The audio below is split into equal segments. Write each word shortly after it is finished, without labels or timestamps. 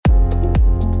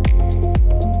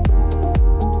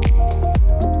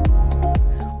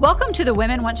Welcome to the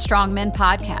Women Want Strong Men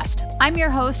podcast. I'm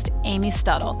your host, Amy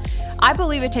Stuttle. I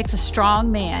believe it takes a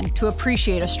strong man to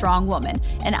appreciate a strong woman,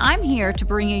 and I'm here to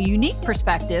bring a unique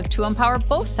perspective to empower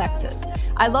both sexes.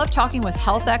 I love talking with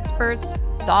health experts,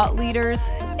 thought leaders,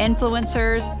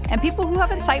 influencers, and people who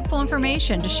have insightful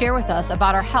information to share with us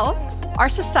about our health, our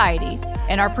society,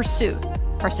 and our pursuit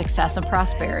for success and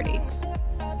prosperity.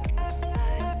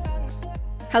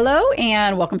 Hello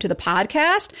and welcome to the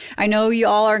podcast. I know you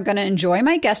all are going to enjoy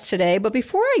my guest today, but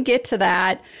before I get to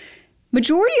that,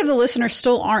 majority of the listeners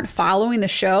still aren't following the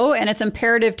show, and it's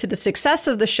imperative to the success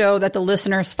of the show that the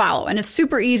listeners follow, and it's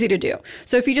super easy to do.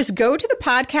 So if you just go to the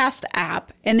podcast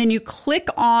app and then you click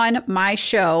on my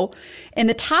show, in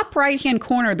the top right-hand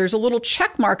corner, there's a little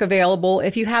check mark available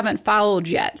if you haven't followed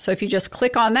yet. So if you just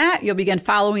click on that, you'll begin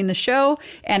following the show,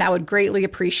 and I would greatly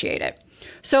appreciate it.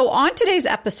 So on today's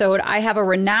episode, I have a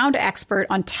renowned expert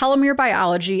on telomere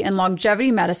biology and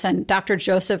longevity medicine, Dr.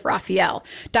 Joseph Raffaele.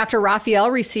 Dr. Raffaele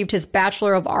received his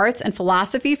Bachelor of Arts in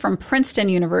Philosophy from Princeton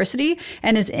University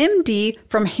and his MD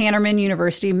from Hahnemann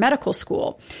University Medical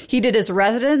School. He did his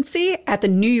residency at the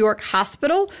New York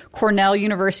Hospital, Cornell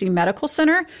University Medical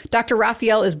Center. Dr.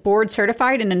 Raffaele is board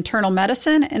certified in internal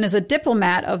medicine and is a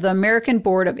diplomat of the American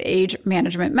Board of Age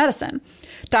Management Medicine.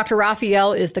 Dr.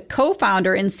 Raffaele is the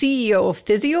co-founder and CEO of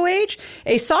PhysioAge,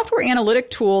 a software analytic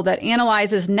tool that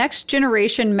analyzes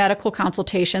next-generation medical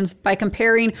consultations by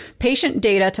comparing patient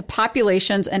data to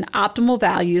populations and optimal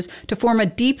values to form a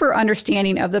deeper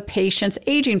understanding of the patient's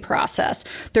aging process.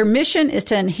 Their mission is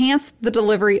to enhance the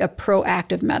delivery of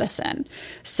proactive medicine.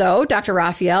 So, Dr.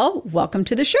 Raffaele, welcome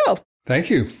to the show. Thank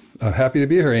you. I'm happy to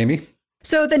be here, Amy.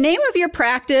 So the name of your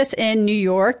practice in New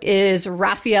York is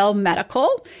Raffaele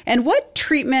Medical. And what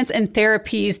treatments and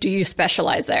therapies do you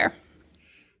specialize there?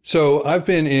 So I've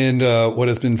been in what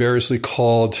has been variously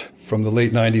called from the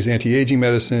late 90s anti-aging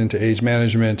medicine to age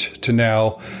management to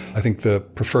now, I think the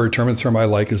preferred term and the term I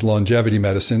like is longevity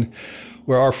medicine,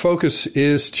 where our focus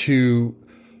is to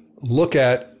look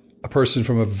at a person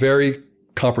from a very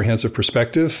comprehensive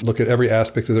perspective, look at every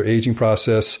aspect of their aging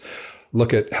process,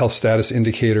 look at health status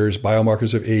indicators,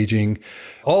 biomarkers of aging,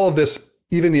 all of this,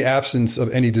 even the absence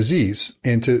of any disease,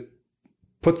 and to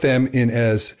put them in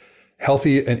as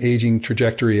healthy an aging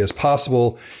trajectory as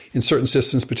possible, in certain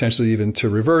systems, potentially even to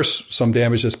reverse some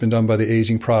damage that's been done by the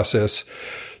aging process.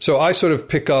 So I sort of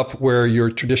pick up where your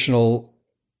traditional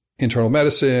internal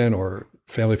medicine or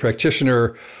family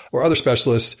practitioner or other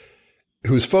specialist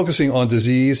who's focusing on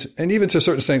disease and even to a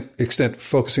certain extent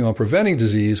focusing on preventing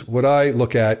disease, what I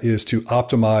look at is to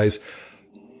optimize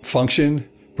function,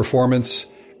 performance,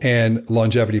 and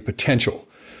longevity potential.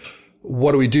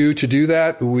 What do we do to do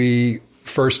that? We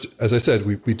first, as I said,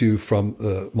 we do from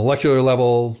the molecular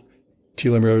level,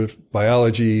 telomere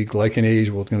biology, glycan age.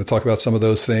 We're going to talk about some of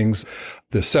those things.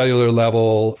 The cellular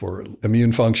level for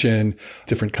immune function,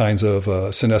 different kinds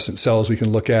of senescent cells we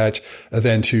can look at,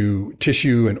 then to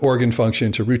tissue and organ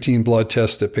function, to routine blood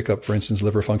tests that pick up, for instance,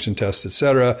 liver function tests, et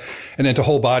cetera. And then to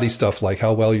whole body stuff like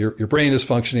how well your brain is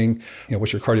functioning,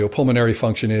 what your cardiopulmonary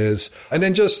function is, and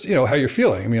then just, how you're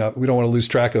feeling. I mean, we don't want to lose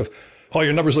track of, oh,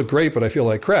 your numbers look great, but I feel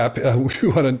like crap. We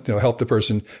want to help the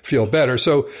person feel better.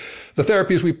 So the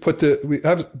therapies we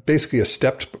have basically a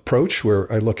stepped approach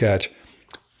where I look at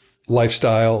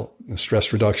lifestyle,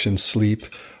 stress reduction, sleep,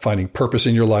 finding purpose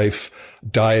in your life,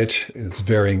 diet. It's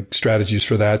varying strategies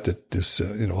for that. That is,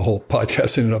 a whole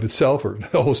podcast in and of itself, or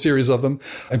a whole series of them.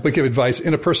 I give advice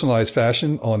in a personalized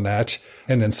fashion on that.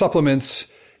 And then supplements.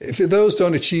 If those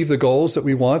don't achieve the goals that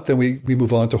we want, then we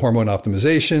move on to hormone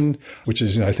optimization, which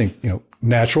is, I think,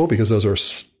 natural because those are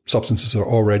substances that are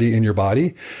already in your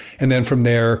body. And then from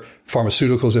there,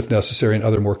 pharmaceuticals, if necessary, and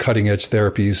other more cutting edge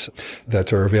therapies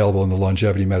that are available in the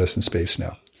longevity medicine space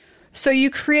now. So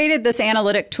you created this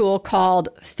analytic tool called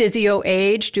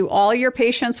PhysioAge. Do all your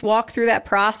patients walk through that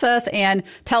process? And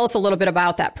tell us a little bit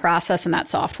about that process and that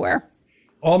software.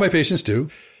 All my patients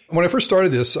do. When I first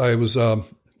started this, I was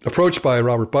approached by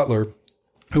Robert Butler,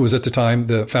 who was at the time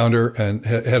the founder and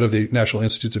head of the National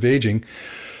Institutes of Aging,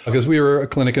 because we were a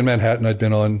clinic in Manhattan. I'd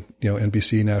been on,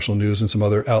 NBC, National News, and some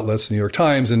other outlets, New York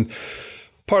Times, and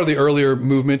part of the earlier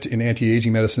movement in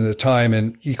anti-aging medicine at the time.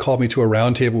 And he called me to a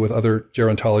roundtable with other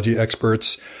gerontology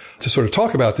experts to sort of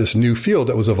talk about this new field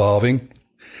that was evolving.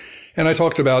 And I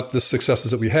talked about the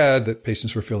successes that we had, that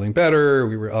patients were feeling better,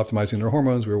 we were optimizing their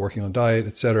hormones, we were working on diet,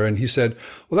 et cetera. And he said,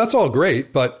 well, that's all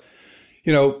great, but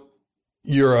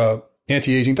you're a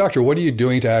anti-aging doctor. What are you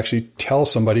doing to actually tell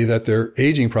somebody that their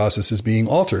aging process is being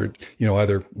altered,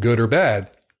 either good or bad?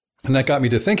 And that got me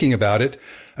to thinking about it.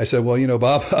 I said, well,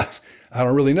 Bob, I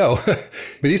don't really know.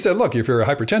 But he said, look, if you're a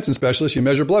hypertension specialist, you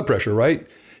measure blood pressure, right?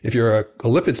 If you're a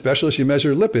lipid specialist, you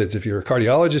measure lipids. If you're a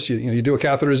cardiologist, you do a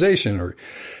catheterization. Or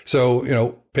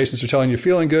so, patients are telling you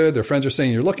feeling good. Their friends are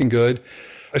saying you're looking good.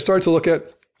 I started to look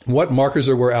at what markers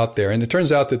there were out there. And it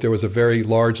turns out that there was a very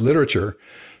large literature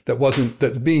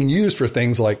that being used for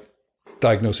things like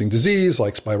diagnosing disease,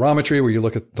 like spirometry, where you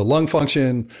look at the lung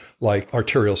function, like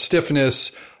arterial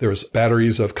stiffness. There was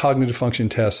batteries of cognitive function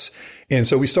tests. And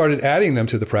so we started adding them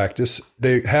to the practice.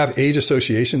 They have age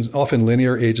associations, often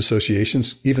linear age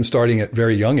associations, even starting at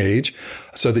very young age,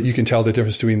 so that you can tell the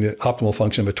difference between the optimal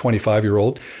function of a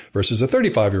 25-year-old versus a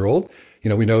 35-year-old.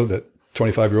 We know that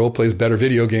 25-year-old plays better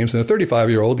video games than a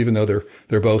 35-year-old, even though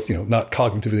they're both, not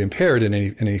cognitively impaired in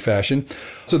any fashion.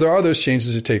 So there are those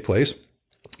changes that take place.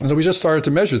 And so we just started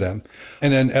to measure them.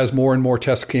 And then as more and more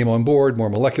tests came on board, more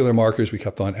molecular markers, we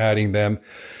kept on adding them.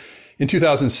 In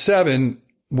 2007,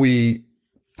 we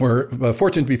were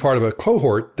fortunate to be part of a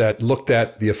cohort that looked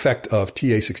at the effect of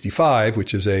TA65,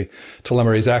 which is a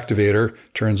telomerase activator,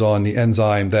 turns on the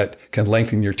enzyme that can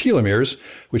lengthen your telomeres,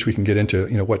 which we can get into,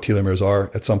 what telomeres are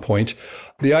at some point.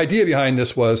 The idea behind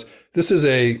this was this is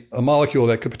a molecule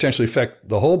that could potentially affect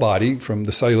the whole body from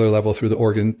the cellular level through the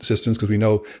organ systems, because we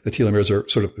know the telomeres are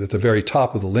sort of at the very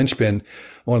top of the linchpin,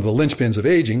 one of the linchpins of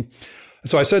aging.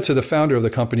 And so I said to the founder of the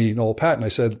company, Noel Patton, I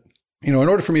said, in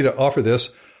order for me to offer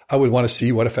this, I would want to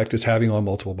see what effect it's having on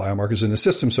multiple biomarkers in the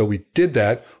system. So we did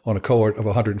that on a cohort of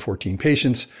 114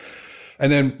 patients. And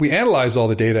then we analyzed all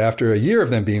the data after a year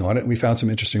of them being on it. And we found some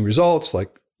interesting results, like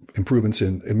improvements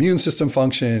in immune system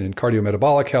function and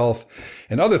cardiometabolic health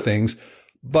and other things.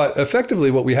 But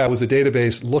effectively, what we had was a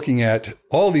database looking at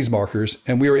all these markers.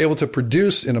 And we were able to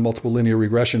produce in a multiple linear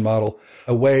regression model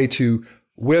a way to,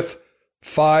 with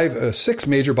 6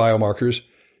 major biomarkers,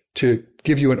 to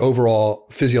give you an overall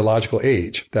physiological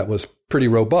age that was pretty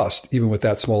robust, even with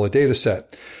that small a data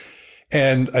set.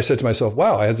 And I said to myself,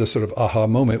 wow, I had this sort of aha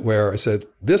moment where I said,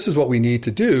 this is what we need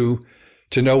to do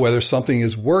to know whether something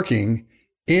is working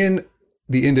in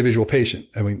the individual patient.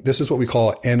 I mean, this is what we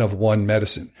call N of 1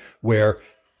 medicine, where,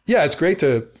 yeah, it's great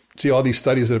to see all these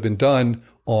studies that have been done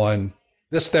on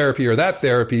this therapy or that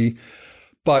therapy,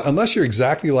 but unless you're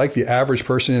exactly like the average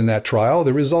person in that trial,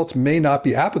 the results may not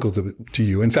be applicable to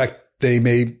you. In fact, it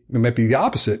might be the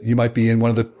opposite. You might be in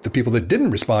one of the people that didn't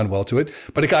respond well to it,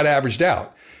 but it got averaged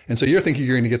out. And so you're thinking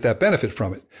you're going to get that benefit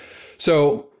from it.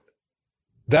 So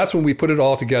that's when we put it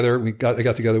all together. I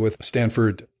got together with a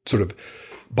Stanford sort of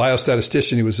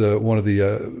biostatistician. He was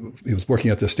he was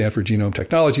working at the Stanford Genome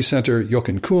Technology Center,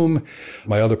 Jochen Kuhm,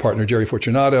 my other partner, Jerry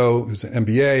Fortunato, who's an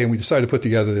MBA. And we decided to put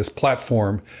together this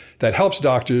platform that helps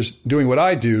doctors doing what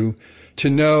I do to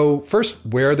know first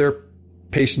where their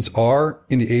patients are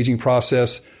in the aging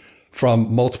process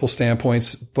from multiple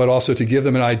standpoints, but also to give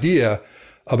them an idea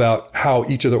about how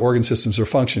each of the organ systems are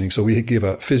functioning. So we give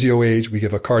a physio age, we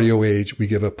give a cardio age, we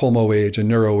give a pulmo age, a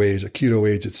neuro age, a keto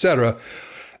age, et cetera.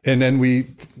 And then we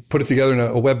put it together in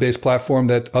a web-based platform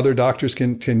that other doctors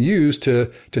can use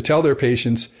to tell their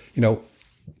patients,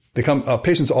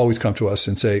 patients always come to us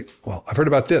and say, well, I've heard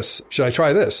about this. Should I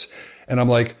try this? And I'm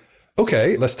like,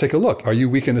 okay, let's take a look. Are you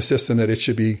weak in the system that it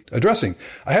should be addressing?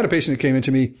 I had a patient that came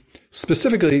into me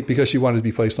specifically because she wanted to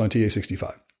be placed on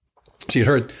TA65. She had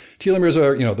heard telomeres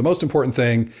are, the most important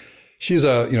thing. She's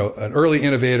an early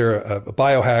innovator, a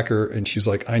biohacker, and she's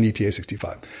like, I need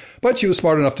TA65. But she was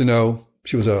smart enough to know,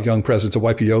 she was a young president, a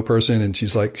YPO person, and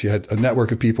she's like, she had a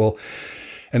network of people.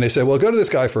 And they said, well, go to this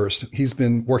guy first. He's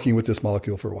been working with this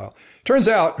molecule for a while. Turns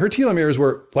out her telomeres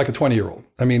were like a 20-year-old.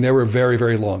 I mean, they were very,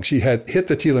 very long. She had hit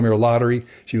the telomere lottery.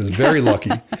 She was very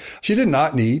lucky. She did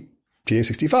not need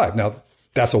TA65. Now,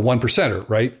 that's a 1%er,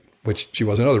 right? Which she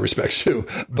was in other respects too.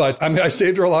 But I mean, I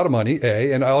saved her a lot of money,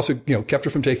 A, and I also, kept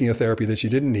her from taking a therapy that she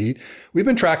didn't need. We've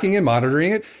been tracking and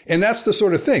monitoring it. And that's the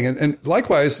sort of thing. And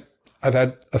likewise, I've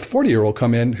had a 40-year-old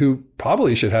come in who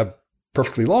probably should have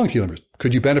perfectly long telomeres.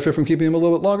 Could you benefit from keeping them a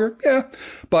little bit longer? Yeah.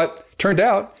 But turned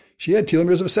out she had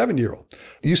telomeres of a 70-year-old.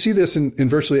 You see this in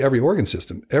virtually every organ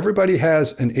system. Everybody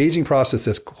has an aging process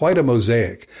that's quite a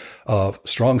mosaic of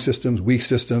strong systems, weak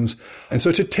systems. And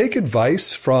so to take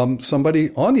advice from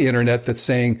somebody on the internet that's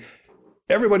saying,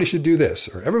 everybody should do this,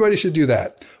 or everybody should do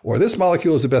that, or this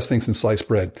molecule is the best thing since sliced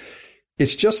bread,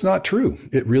 it's just not true.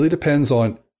 It really depends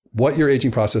on what your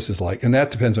aging process is like. And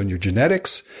that depends on your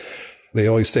genetics. They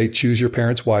always say, choose your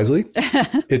parents wisely.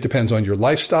 It depends on your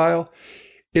lifestyle.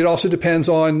 It also depends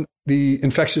on the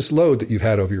infectious load that you've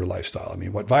had over your lifestyle. I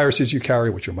mean, what viruses you carry,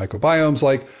 what your microbiome's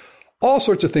like, all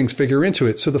sorts of things figure into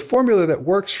it. So the formula that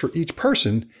works for each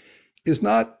person is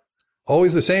not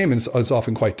always the same, and it's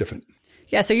often quite different.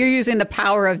 Yeah, so you're using the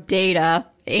power of data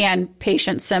and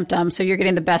patient symptoms. So you're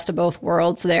getting the best of both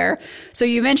worlds there. So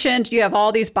you mentioned you have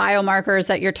all these biomarkers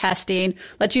that you're testing.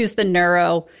 Let's use the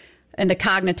neuro and the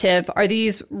cognitive. Are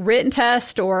these written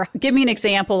tests, or give me an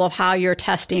example of how you're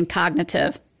testing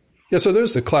cognitive? Yeah, so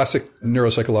there's the classic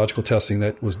neuropsychological testing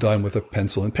that was done with a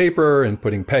pencil and paper and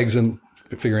putting pegs in,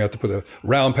 figuring out to put a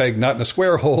round peg, not in a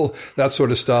square hole, that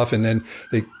sort of stuff. And then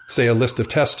they say a list of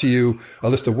tests to you, a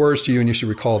list of words to you, and you should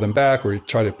recall them back, or you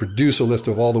try to produce a list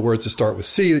of all the words that start with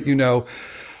C that you know.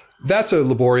 That's a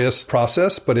laborious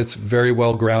process, but it's very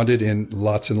well grounded in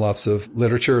lots and lots of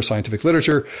literature, scientific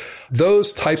literature.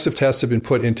 Those types of tests have been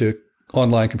put into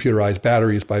online computerized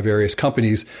batteries by various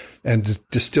companies and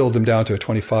distilled them down to a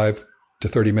 25 to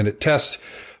 30 minute test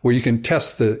where you can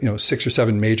test the 6 or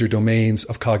 7 major domains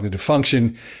of cognitive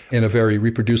function in a very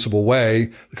reproducible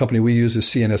way. The company we use is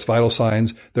CNS Vital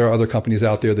Signs. There are other companies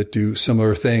out there that do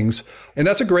similar things. And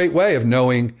that's a great way of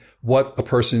knowing what a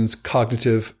person's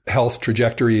cognitive health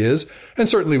trajectory is. And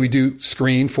certainly we do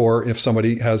screen for if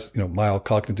somebody has, mild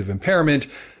cognitive impairment.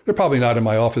 They're probably not in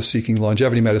my office seeking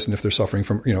longevity medicine if they're suffering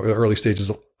from, early stages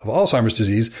of Alzheimer's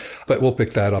disease, but we'll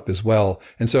pick that up as well.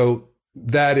 And so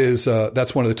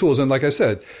that's one of the tools. And like I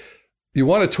said, you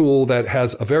want a tool that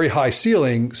has a very high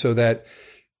ceiling so that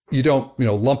you don't,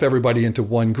 lump everybody into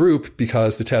one group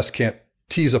because the test can't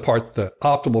tease apart the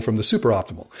optimal from the super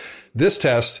optimal. This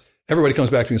test, everybody comes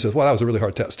back to me and says, well, that was a really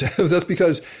hard test. That's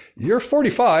because you're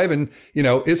 45 and,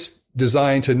 it's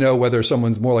designed to know whether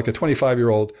someone's more like a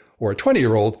 25-year-old or a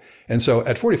 20-year-old. And so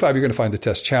at 45, you're going to find the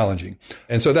test challenging.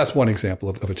 And so that's one example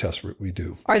of a test we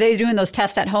do. Are they doing those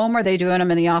tests at home or are they doing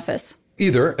them in the office?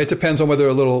 Either. It depends on whether they're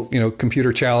a little,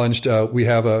 computer challenged. We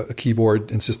have a keyboard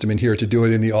and system in here to do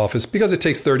it in the office because it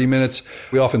takes 30 minutes.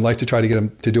 We often like to try to get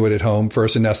them to do it at home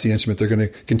first, and that's the instrument they're going to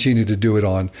continue to do it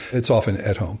on. It's often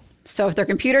at home. So if they're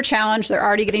computer challenged, they're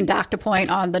already getting docked a point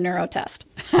on the neuro test.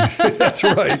 That's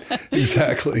right.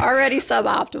 Exactly. Already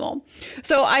suboptimal.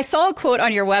 So I saw a quote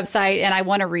on your website and I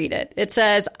want to read it. It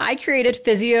says, I created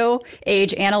Physio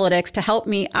Age Analytics to help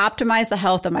me optimize the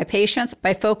health of my patients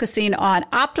by focusing on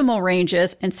optimal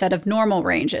ranges instead of normal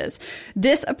ranges.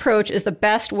 This approach is the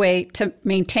best way to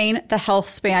maintain the health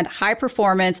span, high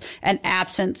performance, and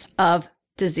absence of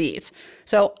disease.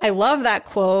 So I love that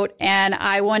quote, and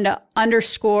I want to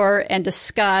underscore and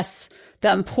discuss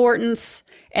the importance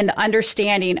and the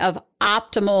understanding of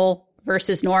optimal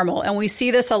versus normal. And we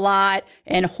see this a lot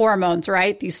in hormones,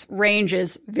 right? These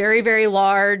ranges, very, very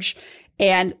large,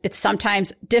 and it's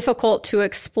sometimes difficult to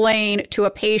explain to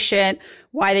a patient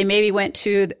why they maybe went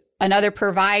to another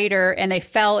provider and they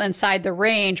fell inside the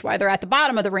range, why they're at the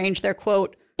bottom of the range, they're,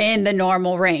 quote, in the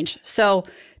normal range. So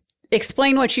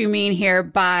explain what you mean here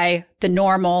by the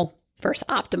normal versus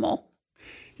optimal.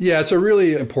 Yeah, it's a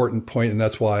really important point, and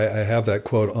that's why I have that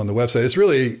quote on the website. It's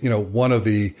really, one of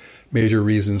the major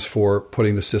reasons for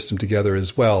putting the system together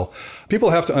as well.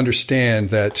 People have to understand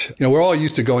that, we're all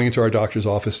used to going into our doctor's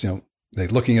office,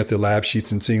 looking at the lab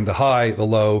sheets and seeing the high, the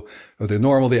low, or the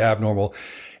normal, the abnormal.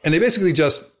 And they basically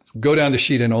just go down the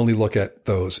sheet and only look at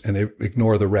those, and they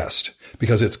ignore the rest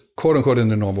because it's quote unquote in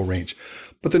the normal range.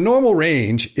 But the normal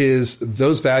range is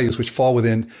those values which fall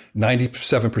within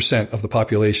 97% of the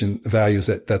population values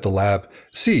that the lab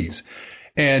sees.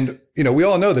 And, we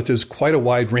all know that there's quite a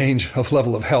wide range of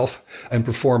level of health and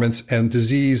performance and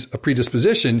disease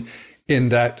predisposition in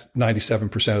that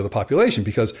 97% of the population,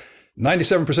 because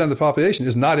 97% of the population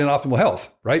is not in optimal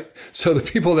health, right? So the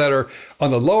people that are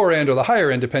on the lower end or the higher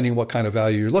end, depending what kind of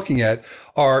value you're looking at,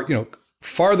 are,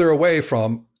 farther away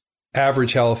from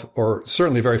average health, or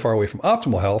certainly very far away from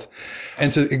optimal health.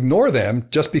 And to ignore them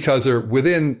just because they're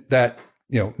within that,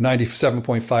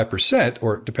 97.5%,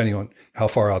 or depending on how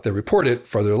far out they report it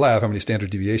for their lab, how many standard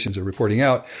deviations they're reporting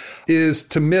out, is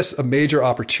to miss a major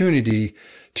opportunity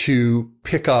to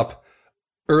pick up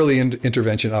early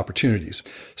intervention opportunities.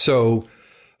 So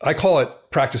I call it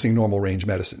practicing normal range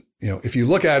medicine. If you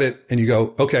look at it and you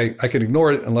go, okay, I can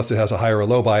ignore it unless it has a high or a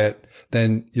low by it,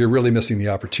 then you're really missing the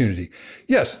opportunity.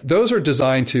 Yes, those are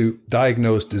designed to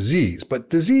diagnose disease, but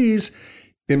disease,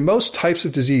 in most types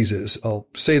of diseases, I'll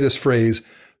say this phrase,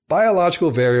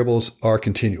 biological variables are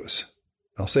continuous.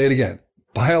 I'll say it again.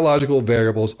 Biological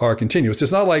variables are continuous.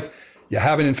 It's not like you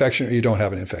have an infection or you don't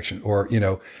have an infection, or,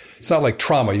 it's not like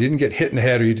trauma. You didn't get hit in the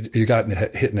head or you got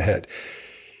hit in the head.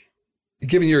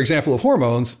 Giving your example of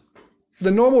hormones,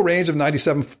 the normal range of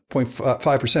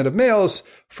 97.5% of males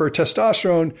for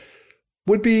testosterone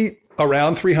would be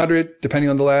around 300, depending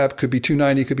on the lab, could be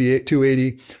 290, could be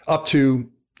 280, up to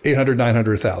 800,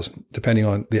 900, 1,000, depending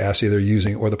on the assay they're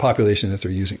using or the population that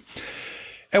they're using.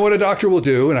 And what a doctor will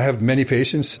do, and I have many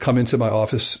patients come into my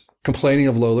office complaining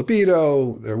of low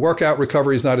libido. Their workout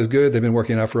recovery is not as good. They've been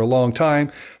working out for a long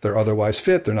time. They're otherwise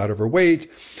fit. They're not overweight.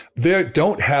 They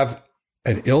don't have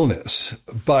an illness.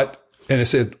 And I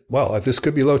said, well, this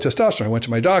could be low testosterone. I went to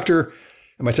my doctor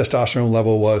and my testosterone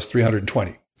level was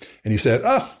 320. And he said,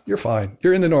 you're fine.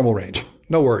 You're in the normal range.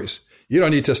 No worries. You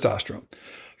don't need testosterone.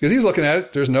 Because he's looking at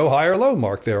it. There's no high or low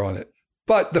mark there on it.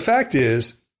 But the fact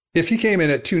is, if he came in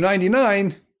at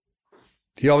 299,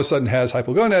 he all of a sudden has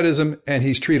hypogonadism and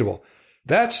he's treatable.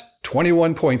 That's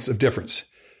 21 points of difference.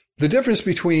 The difference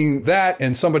between that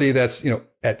and somebody that's,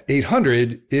 at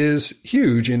 800 is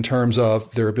huge in terms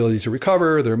of their ability to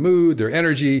recover, their mood, their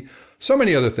energy, so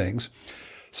many other things.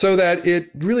 So that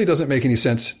it really doesn't make any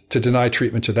sense to deny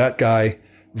treatment to that guy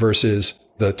versus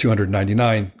the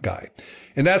 299 guy.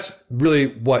 And that's really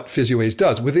what PhysioAge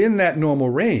does. Within that normal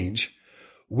range,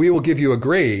 we will give you a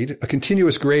grade, a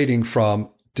continuous grading from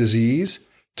disease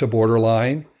to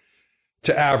borderline,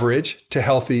 to average, to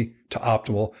healthy, to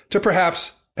optimal, to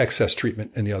perhaps excess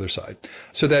treatment in the other side.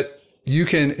 So that you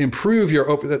can improve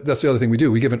that's the other thing we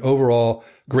do. We give an overall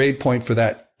grade point for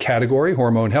that category,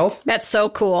 hormone health. That's so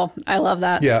cool. I love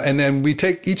that. Yeah. And then we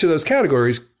take each of those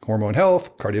categories, hormone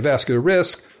health, cardiovascular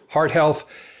risk, heart health,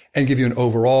 and give you an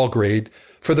overall grade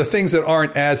for the things that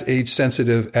aren't as age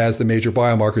sensitive as the major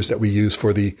biomarkers that we use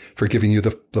for giving you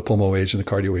the pulmo age and the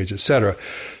cardio age, et cetera.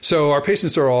 So our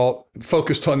patients are all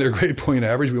focused on their grade point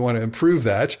average. We want to improve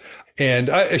that. And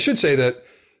I should say that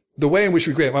the way in which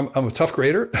we grade, I'm a tough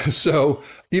grader. So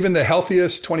even the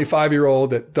healthiest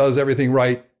 25-year-old that does everything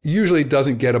right usually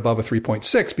doesn't get above a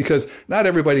 3.6 because not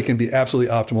everybody can be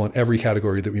absolutely optimal in every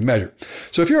category that we measure.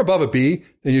 So if you're above a B,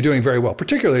 then you're doing very well,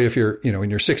 particularly if you're,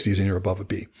 in your 60s and you're above a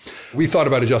B. We thought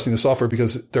about adjusting the software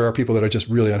because there are people that are just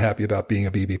really unhappy about being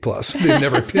a BB plus. They've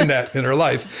never been that in their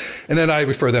life. And then I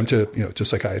refer them to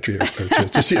psychiatry or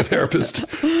to see a therapist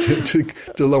to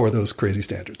lower those crazy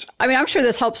standards. I mean, I'm sure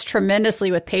this helps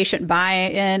tremendously with patient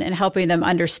buy-in and helping them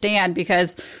understand,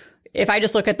 because if I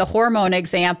just look at the hormone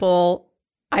example,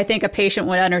 I think a patient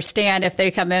would understand if they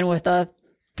come in with a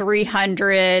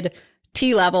 300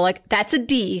 T level, like that's a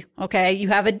D. Okay. You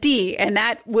have a D, and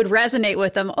that would resonate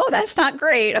with them. Oh, that's not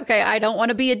great. Okay. I don't want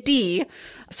to be a D.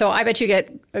 So I bet you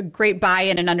get a great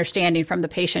buy-in and understanding from the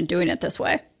patient doing it this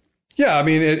way. Yeah. I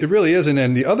mean, it really is. And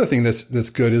then the other thing that's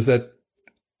good is that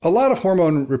a lot of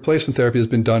hormone replacement therapy has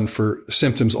been done for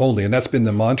symptoms only. And that's been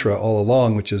the mantra all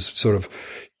along, which is sort of,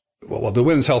 well, the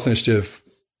Women's Health Initiative,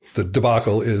 the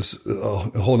debacle is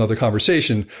a whole nother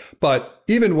conversation. But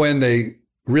even when they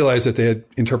realized that they had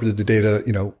interpreted the data,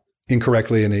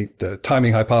 incorrectly, and the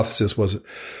timing hypothesis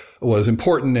was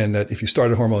important, and that if you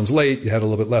started hormones late, you had a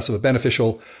little bit less of a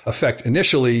beneficial effect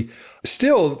initially,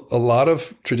 still a lot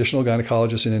of traditional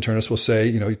gynecologists and internists will say,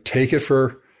 take it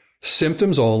for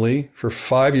symptoms only for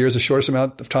 5 years, the shortest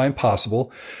amount of time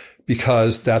possible,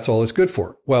 because that's all it's good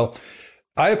for. Well,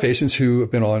 I have patients who have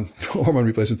been on hormone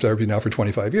replacement therapy now for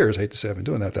 25 years. I hate to say I've been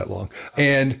doing that long.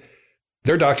 And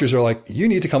their doctors are like, you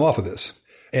need to come off of this.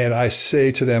 And I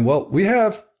say to them, well, we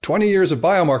have 20 years of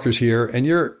biomarkers here, and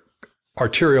your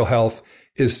arterial health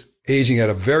is aging at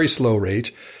a very slow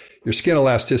rate. Your skin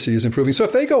elasticity is improving. So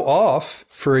if they go off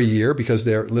for a year because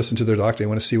they're listen to their doctor, they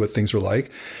want to see what things are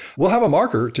like, we'll have a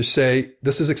marker to say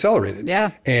this is accelerated.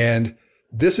 Yeah. And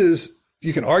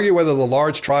you can argue whether the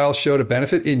large trial showed a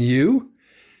benefit in you.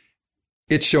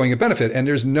 It's showing a benefit. And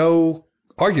there's no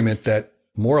argument that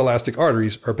more elastic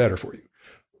arteries are better for you.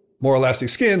 More elastic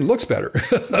skin looks better.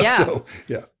 Yeah. So,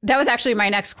 yeah. That was actually my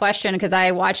next question, because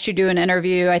I watched you do an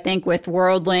interview, I think with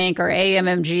WorldLink or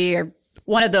AMMG or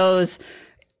one of those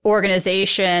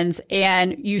organizations,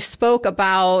 and you spoke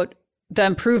about the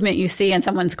improvement you see in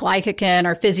someone's glycogen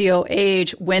or physio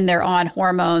age when they're on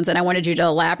hormones. And I wanted you to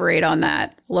elaborate on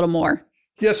that a little more.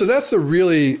 Yeah, so that's the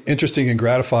really interesting and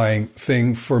gratifying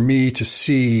thing for me to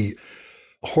see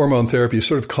hormone therapy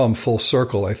sort of come full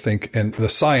circle, I think, and the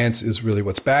science is really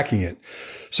what's backing it.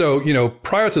 So,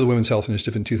 prior to the Women's Health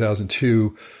Initiative in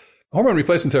 2002, hormone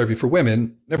replacement therapy for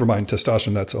women, never mind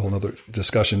testosterone, that's a whole other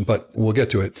discussion, but we'll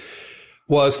get to it,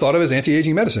 was thought of as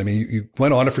anti-aging medicine. I mean, you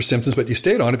went on it for symptoms, but you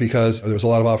stayed on it because there was a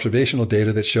lot of observational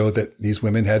data that showed that these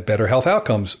women had better health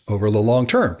outcomes over the long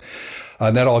term.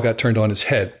 And that all got turned on its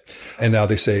head. And now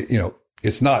they say,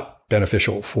 it's not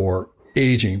beneficial for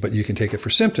aging, but you can take it for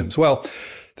symptoms. Well,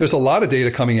 there's a lot of data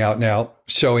coming out now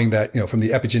showing that, from the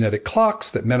epigenetic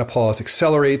clocks, that menopause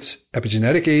accelerates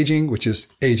epigenetic aging, which is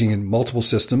aging in multiple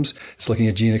systems. It's looking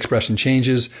at gene expression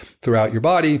changes throughout your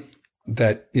body.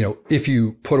 That, if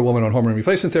you put a woman on hormone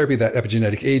replacement therapy, that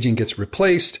epigenetic aging gets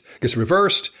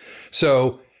reversed.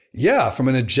 So yeah, from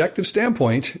an objective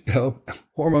standpoint,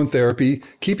 hormone therapy,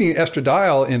 keeping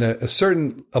estradiol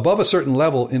in above a certain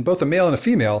level in both a male and a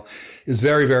female is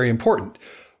very, very important.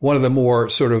 One of the more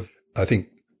sort of, I think,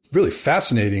 really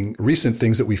fascinating recent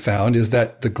things that we found is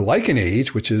that the glycan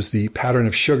age, which is the pattern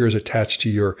of sugars attached to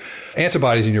your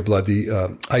antibodies in your blood, the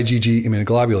IgG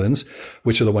immunoglobulins,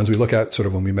 which are the ones we look at sort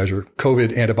of when we measure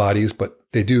COVID antibodies, but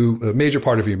they do a major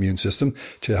part of your immune system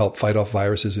to help fight off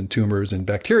viruses and tumors and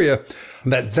bacteria,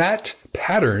 that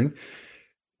pattern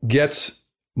gets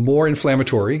more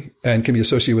inflammatory and can be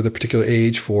associated with a particular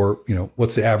age for,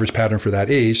 what's the average pattern for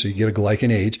that age. So you get a glycan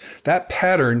age. That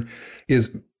pattern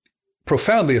is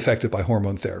profoundly affected by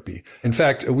hormone therapy. In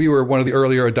fact, we were one of the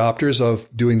earlier adopters of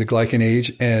doing the glycan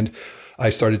age, and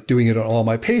I started doing it on all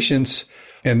my patients,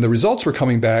 and the results were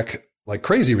coming back like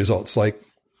crazy results, like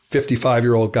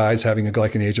 55-year-old guys having a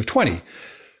glycan age of 20,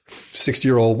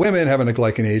 60-year-old women having a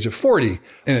glycan age of 40.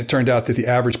 And it turned out that the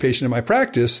average patient in my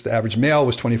practice, the average male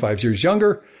was 25 years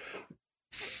younger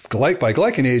by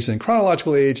glycan age than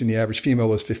chronological age, and the average female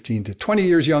was 15 to 20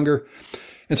 years younger.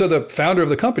 And so the founder of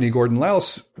the company, Gordon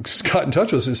Louse, got in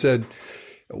touch with us and said,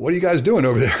 "What are you guys doing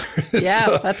over there?"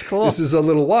 Yeah, that's cool. This is a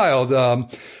little wild.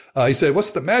 He said, "What's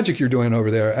the magic you're doing over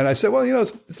there?" And I said, "Well,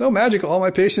 it's no magic. All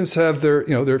my patients have they're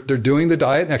doing the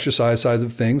diet and exercise sides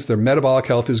of things. Their metabolic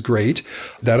health is great.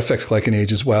 That affects glycan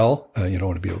age as well. You don't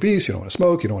want to be obese. You don't want to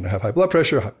smoke. You don't want to have high blood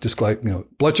pressure,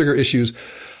 blood sugar issues.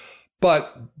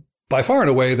 But by far and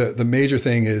away, the major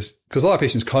thing is because a lot of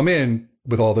patients come in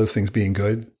with all those things being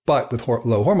good, but with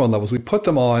low hormone levels, we put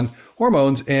them on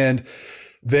hormones and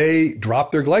they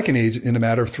drop their glycan age in a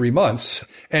matter of 3 months.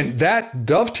 And that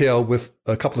dovetailed with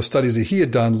a couple of studies that he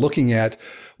had done looking at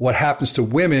what happens to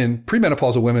women,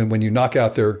 premenopausal women, when you knock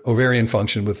out their ovarian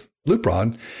function with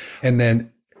Lupron, and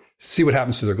then see what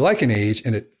happens to their glycan age,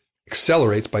 and it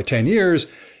accelerates by 10 years.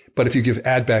 But if you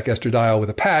add back estradiol with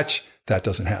a patch, that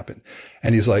doesn't happen.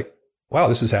 And he's like, wow,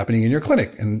 this is happening in your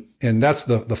clinic. And that's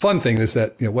the fun thing is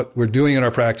that, what we're doing in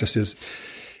our practice is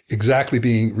exactly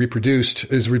being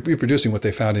reproducing what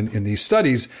they found in these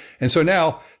studies. And so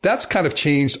now that's kind of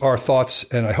changed our thoughts.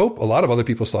 And I hope a lot of other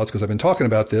people's thoughts, because I've been talking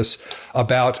about this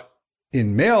about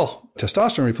in male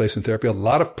testosterone replacement therapy, a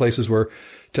lot of places where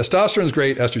testosterone's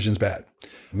great, estrogen's bad.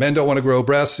 Men don't want to grow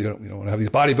breasts. You don't want to have these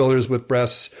bodybuilders with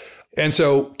breasts. And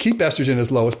so keep estrogen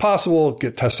as low as possible,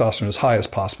 get testosterone as high as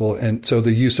possible. And so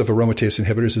the use of aromatase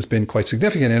inhibitors has been quite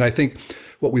significant. And I think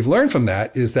what we've learned from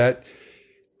that is that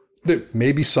there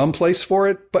may be some place for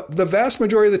it, but the vast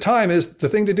majority of the time is the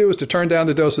thing to do is to turn down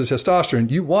the dose of testosterone.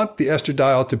 You want the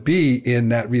estradiol to be in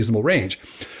that reasonable range.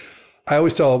 I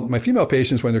always tell my female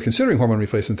patients when they're considering hormone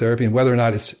replacement therapy and whether or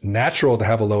not it's natural to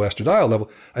have a low estradiol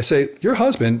level, I say, your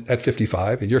husband at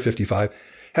 55 and you're 55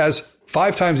 has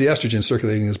 5 times the estrogen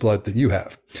circulating in his blood that you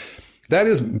have. That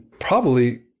is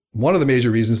probably one of the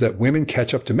major reasons that women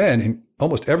catch up to men in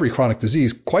almost every chronic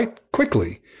disease quite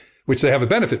quickly, which they have a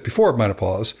benefit before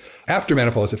menopause, after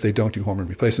menopause if they don't do hormone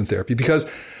replacement therapy. Because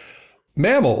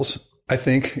mammals, I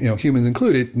think, humans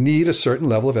included, need a certain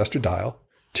level of estradiol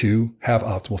to have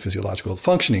optimal physiological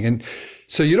functioning. And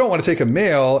so you don't want to take a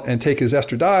male and take his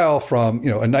estradiol from,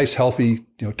 a nice healthy,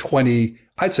 20,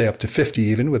 I'd say up to 50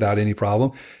 even without any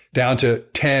problem, down to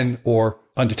 10 or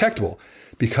undetectable.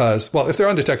 Because, well, if they're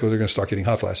undetectable, they're going to start getting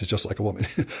hot flashes just like a woman.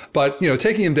 But,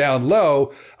 taking them down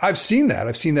low, I've seen that.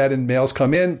 I've seen that in males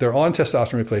come in, they're on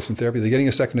testosterone replacement therapy. They're getting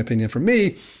a second opinion from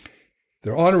me.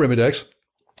 They're on Arimidex.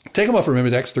 Take them off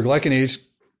Arimidex. Their glycan age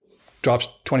drops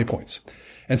 20 points.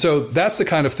 And so that's the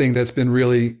kind of thing that's been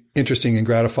really interesting and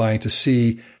gratifying to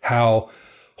see how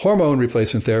hormone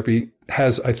replacement therapy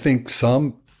has, I think, this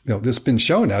has been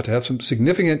shown now to have some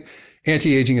significant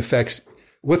anti-aging effects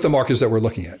with the markers that we're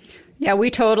looking at. Yeah,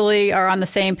 we totally are on the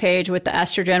same page with the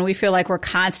estrogen. We feel like we're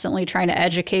constantly trying to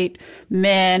educate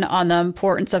men on the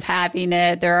importance of having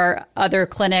it. There are other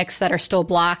clinics that are still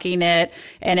blocking it,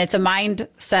 and it's a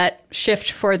mindset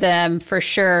shift for them for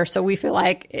sure. So we feel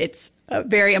like it's a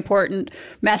very important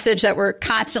message that we're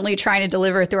constantly trying to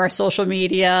deliver through our social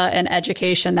media and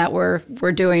education that we're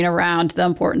doing around the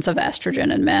importance of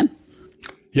estrogen in men.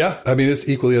 Yeah, I mean, it's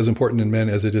equally as important in men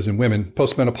as it is in women.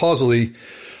 Postmenopausally,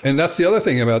 and that's the other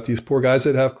thing about these poor guys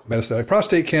that have metastatic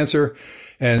prostate cancer,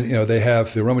 and they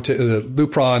have the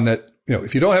Lupron that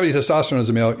if you don't have any testosterone as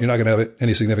a male, you're not going to have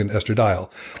any significant estradiol,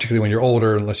 particularly when you're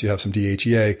older, unless you have some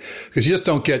DHEA, because you just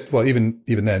don't get even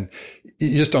then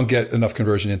you just don't get enough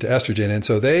conversion into estrogen, and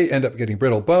so they end up getting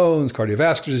brittle bones,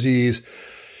 cardiovascular disease.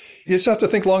 You just have to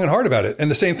think long and hard about it.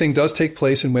 And the same thing does take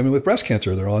place in women with breast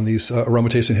cancer. They're on these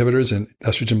aromatase inhibitors and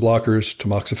estrogen blockers,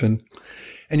 tamoxifen.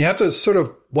 And you have to sort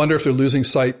of wonder if they're losing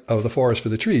sight of the forest for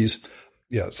the trees.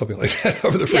 Yeah, something like that,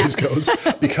 however the phrase goes,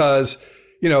 because,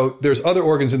 there's other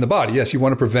organs in the body. Yes, you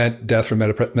want to prevent death from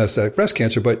metastatic breast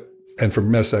cancer, and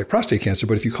from metastatic prostate cancer.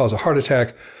 But if you cause a heart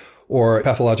attack or a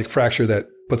pathologic fracture that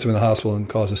puts them in the hospital and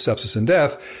causes sepsis and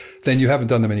death, then you haven't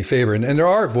done them any favor. And there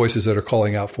are voices that are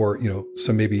calling out for,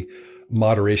 some maybe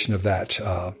moderation of that.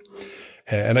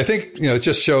 And I think, it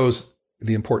just shows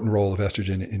the important role of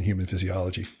estrogen in human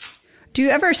physiology. Do you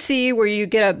ever see where you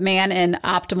get a man in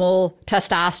optimal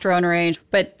testosterone range,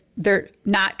 but they're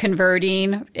not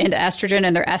converting into estrogen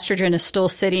and their estrogen is still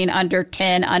sitting under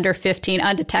 10, under 15,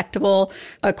 undetectable,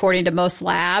 according to most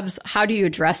labs? How do you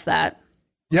address that?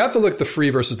 You have to look at the free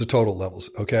versus the total levels,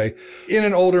 okay? In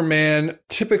an older man,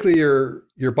 typically your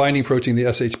binding protein, the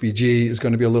SHBG, is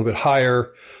going to be a little bit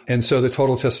higher. And so the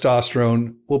total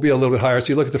testosterone will be a little bit higher. So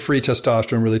you look at the free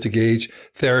testosterone really to gauge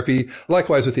therapy.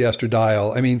 Likewise with the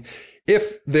estradiol. I mean,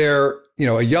 if they're,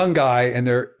 a young guy and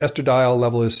their estradiol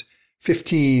level is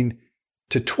 15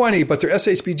 to 20, but their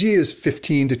SHBG is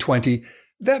 15 to 20,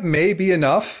 that may be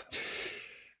enough.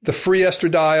 The free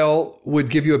estradiol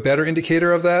would give you a better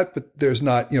indicator of that, but there's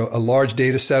not, a large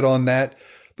data set on that.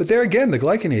 But there again, the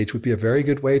glycan age would be a very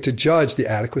good way to judge the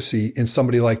adequacy in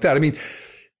somebody like that. I mean,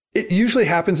 it usually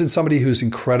happens in somebody who's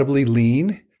incredibly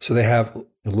lean. So they have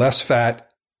less fat.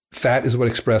 Fat is what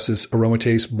expresses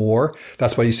aromatase more.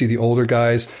 That's why you see the older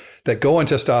guys that go on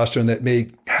testosterone that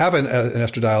may have an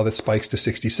estradiol that spikes to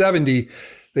 60, 70.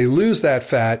 They lose that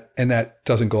fat and that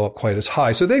doesn't go up quite as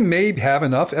high. So they may have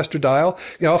enough estradiol.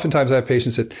 Oftentimes I have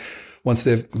patients that once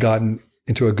they've gotten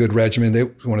into a good regimen, they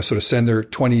want to sort of send their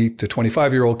 20 to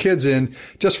 25-year-old kids in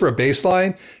just for a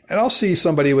baseline. And I'll see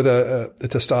somebody with a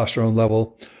testosterone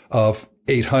level of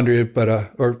 800,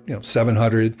 or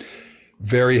 700,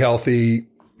 very healthy,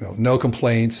 no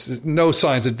complaints, no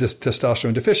signs of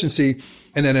testosterone deficiency,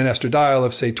 and then an estradiol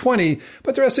of, say, 20,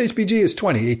 but their SHBG is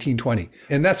 20, 18, 20.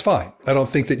 And that's fine. I don't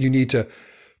think that you need to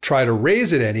try to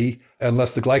raise it any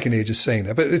unless the glycan age is saying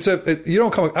that. But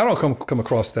I don't come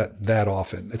across that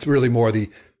often. It's really more the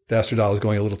estradiol is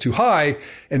going a little too high.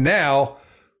 And now,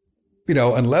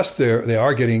 unless they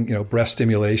are getting, breast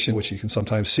stimulation, which you can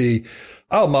sometimes see,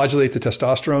 I'll modulate the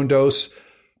testosterone dose,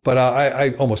 but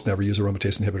I almost never use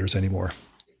aromatase inhibitors anymore.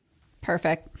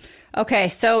 Perfect. Okay.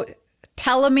 So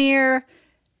telomere,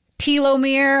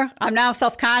 I'm now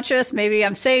self-conscious. Maybe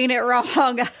I'm saying it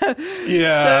wrong.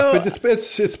 Yeah, but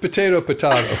it's potato.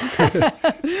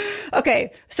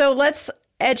 Okay. So let's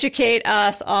educate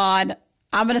us on,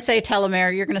 I'm going to say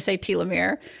telomere. You're going to say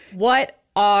telomere. What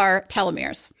are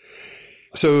telomeres?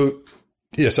 So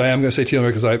yes, I am going to say telomere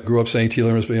because I grew up saying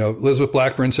telomeres, but Elizabeth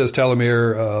Blackburn says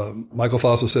telomere, Michael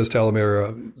Fossil says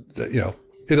telomere,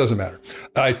 it doesn't matter.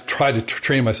 I try to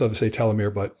train myself to say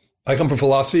telomere, but I come from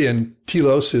philosophy and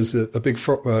telos is a big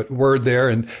word there.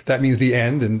 And that means the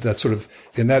end. And that's sort of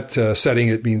in that setting,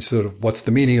 it means sort of what's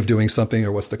the meaning of doing something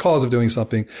or what's the cause of doing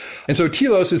something. And so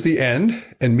telos is the end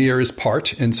and mere is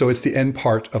part. And so it's the end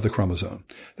part of the chromosome.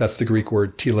 That's the Greek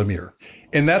word telomere.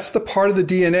 And that's the part of the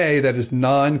DNA that is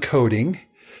non-coding.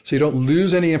 So you don't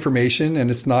lose any information, and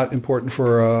it's not important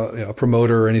for a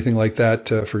promoter or anything like that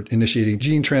for initiating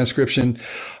gene transcription.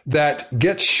 That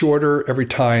gets shorter every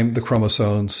time the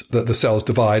chromosomes, the cells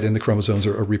divide and the chromosomes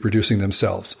are reproducing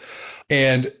themselves.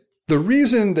 And the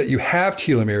reason that you have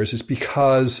telomeres is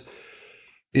because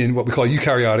in what we call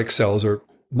eukaryotic cells or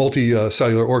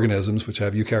multicellular organisms, which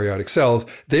have eukaryotic cells,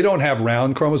 they don't have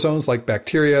round chromosomes like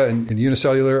bacteria and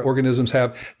unicellular organisms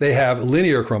have. They have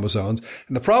linear chromosomes.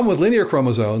 And the problem with linear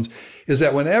chromosomes is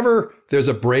that whenever there's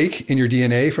a break in your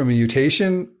DNA from a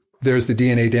mutation, there's the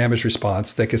DNA damage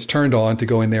response that gets turned on to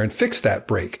go in there and fix that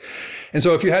break. And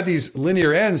so if you had these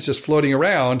linear ends just floating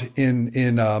around in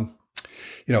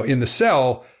the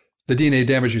cell, the DNA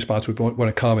damage response would want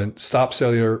to come and stop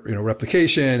cellular,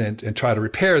 replication and try to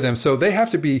repair them. So they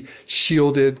have to be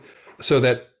shielded so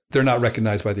that they're not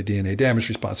recognized by the DNA damage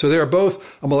response. So they are both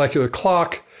a molecular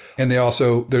clock, and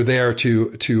they're there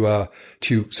to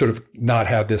sort of not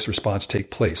have this response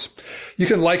take place. You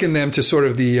can liken them to sort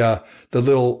of the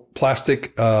little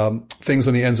plastic things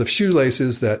on the ends of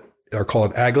shoelaces that are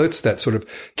called aglets that sort of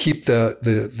keep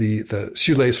the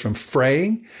shoelace from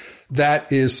fraying.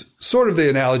 That is sort of the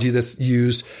analogy that's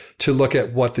used to look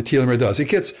at what the telomere does. It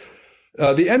gets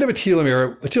the end of a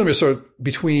telomere is sort of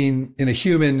between, in a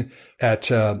human at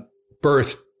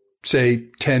birth, say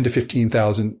 10 to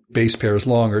 15,000 base pairs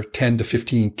long or 10 to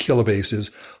 15 kilobases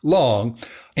long.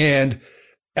 And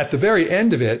at the very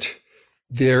end of it,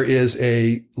 there is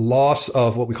a loss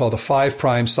of what we call the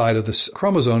 5' side of the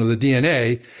chromosome of the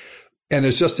DNA. And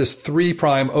there's just this 3'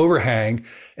 overhang,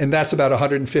 and that's about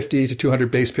 150 to 200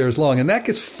 base pairs long. And that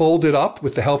gets folded up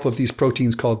with the help of these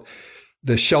proteins called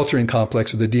the sheltering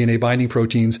complex of the DNA binding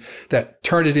proteins that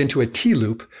turn it into a T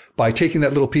loop by taking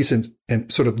that little piece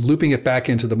and sort of looping it back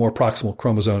into the more proximal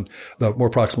chromosome, the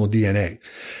more proximal DNA.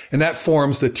 And that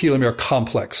forms the telomere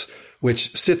complex,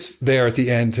 which sits there at the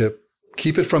end to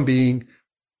keep it from being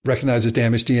recognized as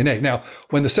damaged DNA. Now,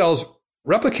 when the cells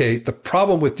replicate, the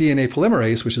problem with DNA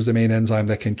polymerase, which is the main enzyme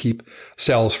that can keep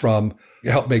cells from,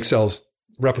 help make cells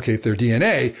replicate their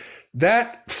DNA,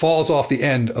 that falls off the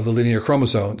end of the linear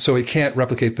chromosome, so it can't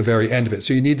replicate the very end of it.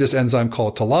 So you need this enzyme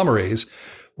called telomerase,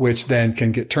 which then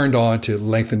can get turned on to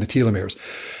lengthen the telomeres.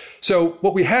 So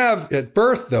what we have at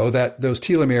birth, though, that those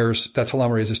telomeres, that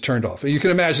telomerase is turned off. You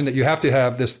can imagine that you have to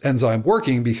have this enzyme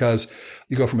working because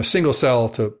you go from a single cell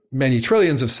to many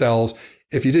trillions of cells.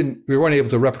 If we weren't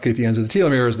able to replicate the ends of the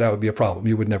telomeres, that would be a problem.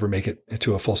 You would never make it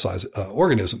into a full-size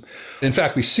organism. In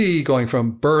fact, we see going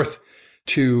from birth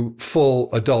to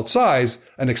full adult size,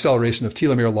 an acceleration of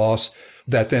telomere loss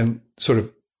that then sort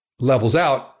of levels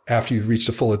out after you've reached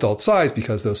a full adult size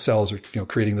because those cells are,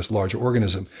 creating this larger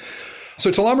organism.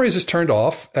 So telomerase is turned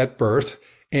off at birth,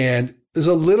 and there's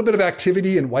a little bit of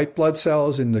activity in white blood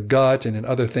cells in the gut and in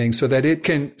other things so that it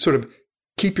can sort of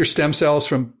keep your stem cells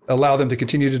from allow them to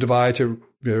continue to divide to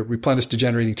replenish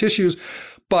degenerating tissues.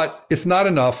 But it's not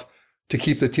enough to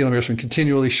keep the telomeres from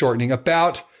continually shortening.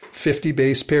 About 50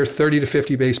 base pairs, 30 to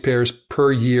 50 base pairs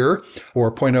per year,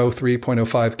 or 0.03,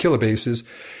 0.05 kilobases.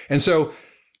 And so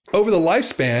over the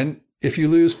lifespan, if you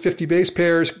lose 50 base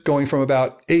pairs going from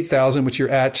about 8,000, which you're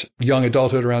at young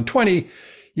adulthood around 20,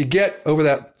 you get over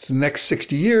the next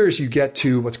 60 years, you get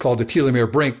to what's called the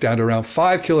telomere brink down to around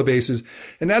 5 kilobases.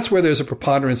 And that's where there's a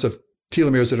preponderance of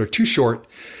telomeres that are too short.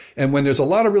 And when there's a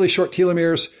lot of really short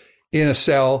telomeres in a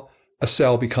cell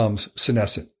becomes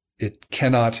senescent. It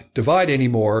cannot divide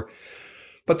anymore.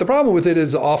 But the problem with it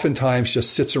is oftentimes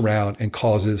just sits around and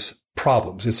causes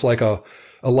problems. It's like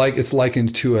it's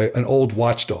likened to an old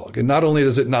watchdog. And not only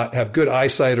does it not have good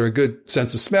eyesight or a good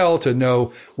sense of smell to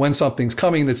know when something's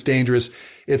coming that's dangerous,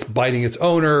 it's biting its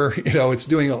owner. It's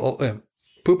doing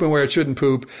pooping where it shouldn't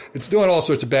poop. It's doing all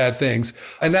sorts of bad things.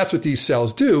 And that's what these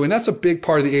cells do. And that's a big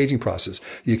part of the aging process,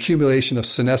 the accumulation of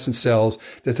senescent cells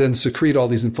that then secrete all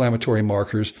these inflammatory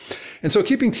markers. And so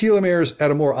keeping telomeres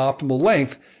at a more optimal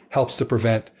length helps to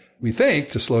prevent, we think,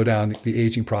 to slow down the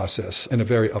aging process in a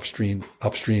very upstream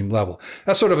level.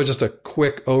 That's sort of just a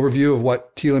quick overview of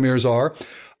what telomeres are.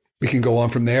 We can go on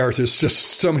from there. There's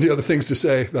just so many other things to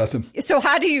say about them. So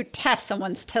how do you test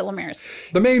someone's telomeres?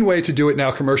 The main way to do it now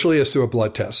commercially is through a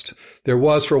blood test. There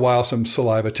was for a while some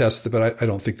saliva tests, but I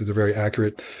don't think that they're very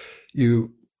accurate.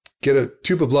 You get a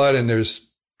tube of blood and there's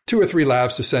 2 or 3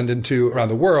 labs to send into around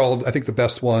the world. I think the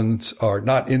best ones are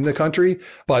not in the country,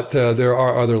 but there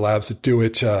are other labs that do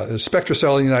it. There's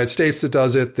SpectraCell in the United States that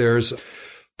does it. There's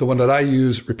the one that I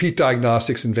use, Repeat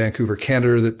Diagnostics in Vancouver,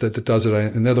 Canada, that does it.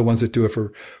 And they're the ones that do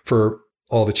it for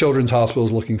all the children's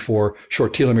hospitals looking for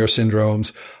short telomere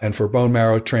syndromes and for bone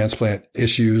marrow transplant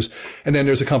issues. And then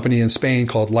there's a company in Spain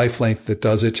called LifeLength that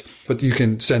does it, but you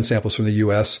can send samples from the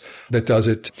US that does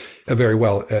it very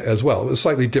well as well. It's a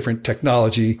slightly different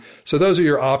technology. So those are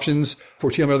your options for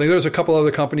telomere length. There's a couple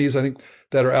other companies, I think,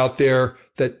 that are out there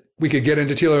that we could get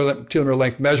into telomere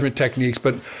length measurement techniques,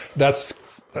 but that's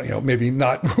maybe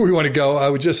not where we want to go. I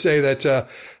would just say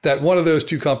that one of those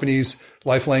 2 companies,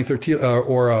 LifeLength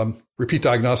or Repeat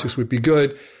Diagnostics, would be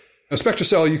good. A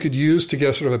SpectraCell you could use to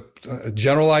get a sort of a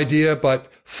general idea, but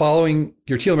following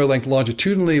your telomere length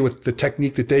longitudinally with the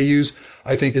technique that they use,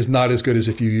 I think is not as good as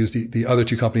if you use the other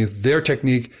 2 companies. Their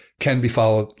technique can be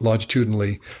followed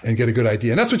longitudinally and get a good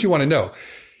idea. And that's what you want to know.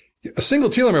 A single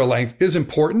telomere length is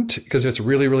important because it's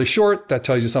really, really short. That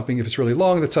tells you something. If it's really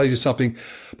long, that tells you something.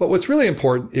 But what's really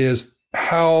important is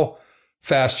how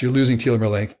fast you're losing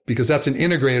telomere length, because that's an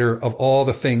integrator of all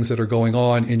the things that are going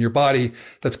on in your body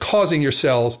that's causing your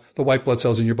cells, the white blood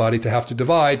cells in your body, to have to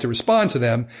divide to respond to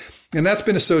them. And that's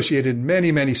been associated in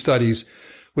many, many studies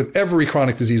with every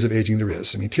chronic disease of aging there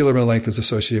is. I mean, telomere length is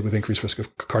associated with increased risk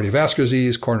of cardiovascular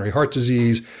disease, coronary heart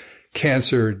disease,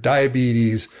 cancer,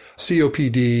 diabetes,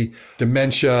 COPD,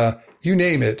 dementia, you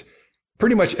name it.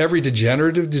 Pretty much every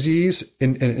degenerative disease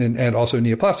and also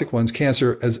neoplastic ones,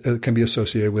 cancer can be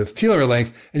associated with telomere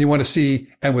length. And you want to see,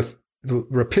 and with the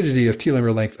rapidity of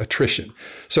telomere length attrition.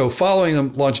 So following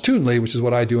them longitudinally, which is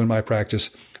what I do in my practice,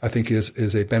 I think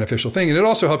is a beneficial thing. And it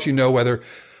also helps you know whether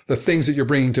the things that you're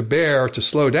bringing to bear to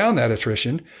slow down that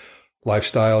attrition,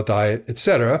 lifestyle, diet,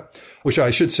 etc., which I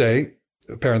should say,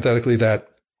 parenthetically, that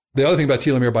the other thing about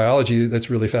telomere biology that's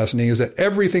really fascinating is that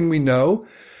everything we know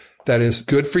that is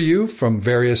good for you from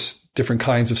various different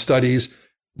kinds of studies,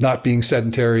 not being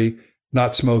sedentary,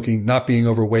 not smoking, not being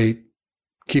overweight,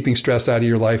 keeping stress out of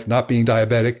your life, not being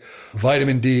diabetic,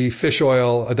 vitamin D, fish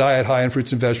oil, a diet high in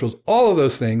fruits and vegetables, all of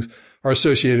those things are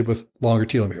associated with longer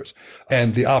telomeres.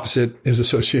 And the opposite is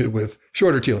associated with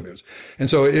shorter telomeres. And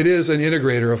so it is an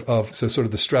integrator of sort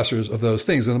of the stressors of those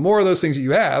things. And the more of those things that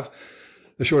you have,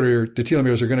 the shorter the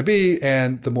telomeres are going to be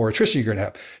and the more attrition you're going to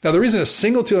have. Now, the reason a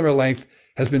single telomere length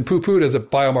has been poo-pooed as a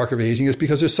biomarker of aging is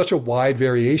because there's such a wide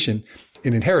variation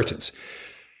in inheritance.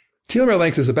 Telomere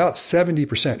length is about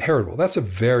 70% heritable. That's a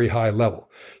very high level.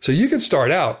 So you could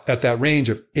start out at that range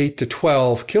of 8 to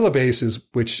 12 kilobases,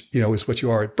 which, is what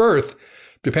you are at birth,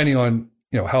 depending on,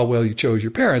 how well you chose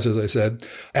your parents, as I said,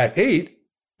 at 8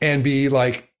 and be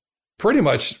like pretty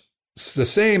much the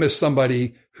same as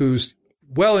somebody who's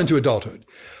well into adulthood.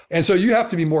 And so you have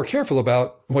to be more careful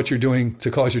about what you're doing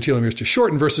to cause your telomeres to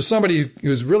shorten versus somebody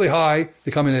who's really high.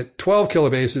 They come in at 12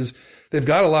 kilobases. They've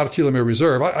got a lot of telomere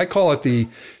reserve. I call it the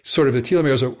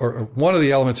telomeres are one of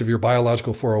the elements of your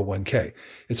biological 401k.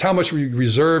 It's how much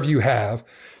reserve you have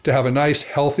to have a nice,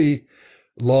 healthy,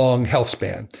 long health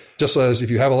span. Just as if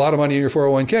you have a lot of money in your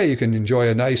 401k, you can enjoy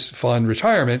a nice, fun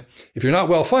retirement. If you're not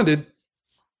well funded,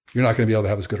 you're not going to be able to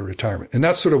have as good a retirement. And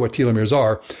that's sort of what telomeres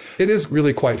are. It is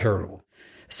really quite heritable.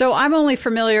 So I'm only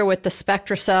familiar with the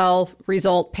SpectraCell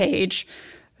result page.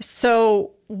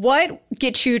 So what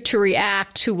gets you to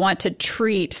react to want to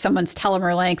treat someone's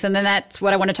telomere length? And then that's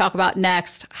what I want to talk about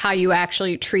next, how you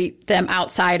actually treat them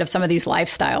outside of some of these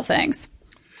lifestyle things.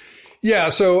 Yeah.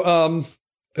 So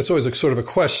it's always sort of a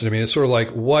question. I mean, it's sort of like,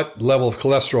 what level of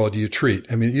cholesterol do you treat?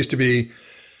 I mean, it used to be,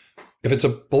 if it's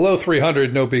below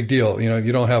 300, no big deal.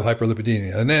 You don't have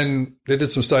hyperlipidemia. And then they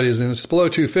did some studies and it's below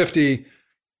 250,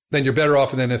 then you're better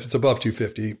off than if it's above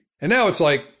 250. And now it's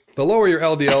like, the lower your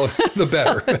LDL, the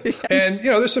better. Yes. And,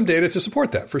 there's some data to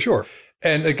support that for sure.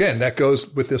 And again, that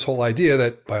goes with this whole idea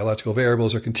that biological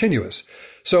variables are continuous.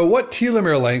 So what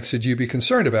telomere length should you be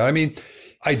concerned about? I mean,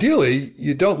 ideally,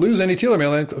 you don't lose any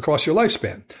telomere length across your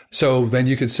lifespan. So then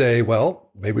you could say,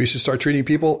 well, maybe we should start treating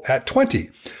people at 20.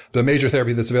 The major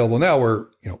therapy that's available now, were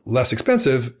less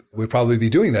expensive, would probably be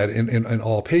doing that in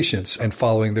all patients and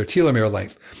following their telomere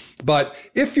length. But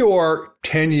if you're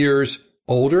 10 years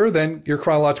older than your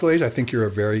chronological age, I think you're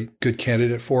a very good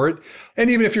candidate for it. And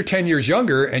even if you're 10 years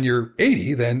younger and you're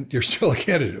 80, then you're still a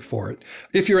candidate for it.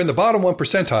 If you're in the bottom 1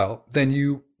 percentile, then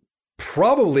you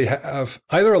probably have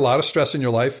either a lot of stress in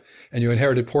your life and you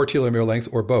inherited poor telomere length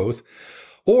or both,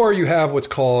 or you have what's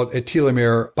called a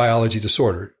telomere biology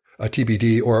disorder, a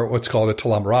TBD, or what's called a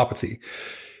telomeropathy,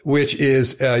 which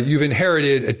is you've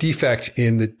inherited a defect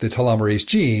in the telomerase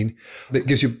gene that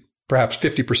gives you perhaps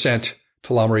 50%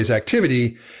 telomerase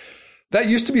activity. That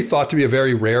used to be thought to be a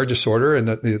very rare disorder, and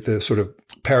the sort of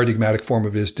paradigmatic form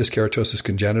of it is dyskeratosis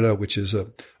congenita, which is a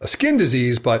skin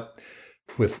disease, but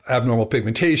with abnormal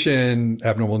pigmentation,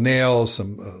 abnormal nails,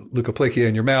 some leukoplakia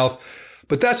in your mouth.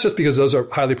 But that's just because those are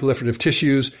highly proliferative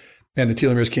tissues and the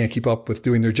telomeres can't keep up with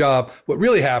doing their job. What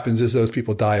really happens is those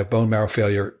people die of bone marrow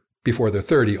failure before they're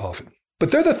 30 often.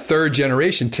 But they're the third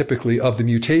generation typically of the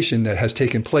mutation that has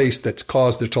taken place that's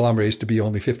caused their telomerase to be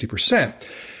only 50%.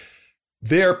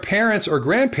 Their parents or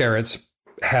grandparents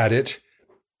had it,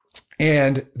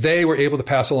 and they were able to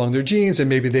pass along their genes, and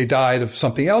maybe they died of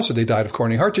something else, or they died of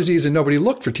coronary heart disease, and nobody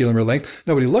looked for telomere length.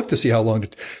 Nobody looked to see how long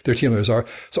their telomeres are.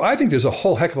 So I think there's a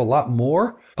whole heck of a lot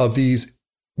more of these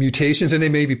mutations, and they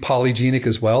may be polygenic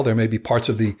as well. There may be parts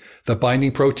of the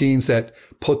binding proteins that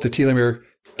put the telomere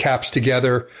caps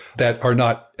together that are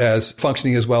not as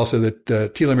functioning as well, so that the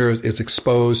telomere is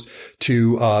exposed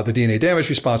to the DNA damage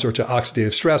response or to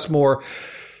oxidative stress more.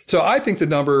 So I think the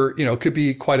number, could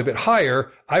be quite a bit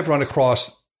higher. I've run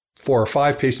across 4 or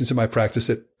 5 patients in my practice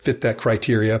that fit that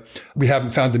criteria. We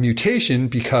haven't found the mutation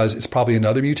because it's probably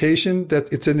another mutation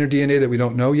that it's in their DNA that we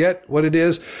don't know yet what it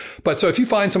is. But so if you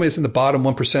find somebody that's in the bottom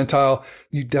 1 percentile,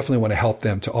 you definitely want to help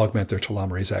them to augment their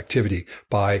telomerase activity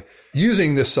by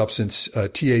using this substance,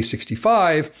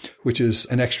 TA65, which is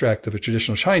an extract of a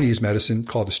traditional Chinese medicine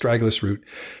called astragalus root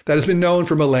that has been known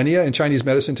for millennia in Chinese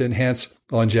medicine to enhance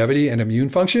longevity and immune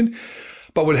function.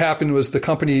 But what happened was the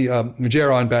company,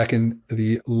 Geron, back in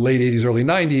the late 80s, early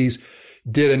 90s,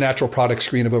 did a natural product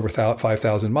screen of over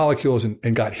 5,000 molecules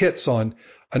and got hits on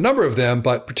a number of them,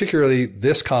 but particularly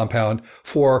this compound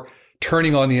for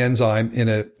turning on the enzyme in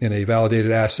a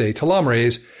validated assay,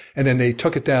 telomerase. And then they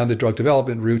took it down the drug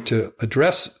development route to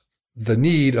address the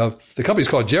need of, the company's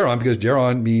called Geron because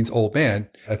Geron means old man,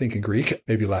 I think in Greek,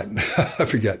 maybe Latin, I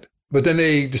forget. But then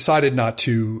they decided not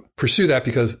to pursue that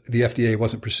because the FDA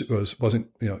wasn't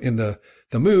in the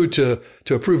mood to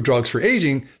approve drugs for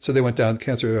aging. So they went down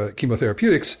cancer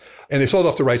chemotherapeutics, and they sold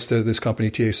off the rights to this company,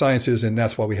 TA Sciences, and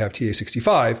that's why we have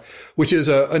TA65, which is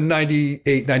a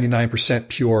 98-99%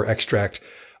 pure extract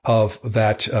of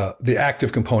that the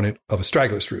active component of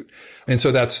astragalus root. And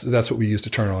so that's what we use to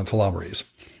turn on telomerase.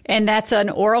 And that's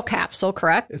an oral capsule,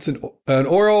 correct? It's an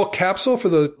oral capsule for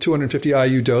the 250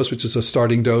 IU dose, which is a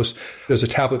starting dose. There's a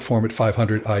tablet form at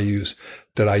 500 IUs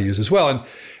that I use as well.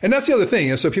 And that's the other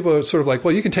thing. So people are sort of like,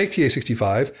 well, you can take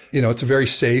TA65. It's a very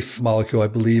safe molecule, I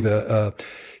believe.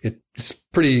 It's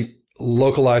pretty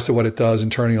localized to what it does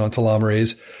in turning on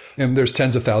telomerase. And there's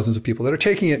tens of thousands of people that are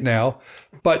taking it now.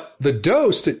 But the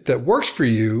dose that works for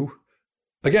you,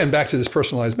 again, back to this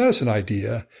personalized medicine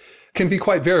idea, can be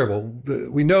quite variable.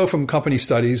 We know from company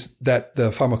studies that the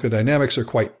pharmacodynamics are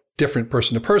quite different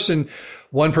person to person.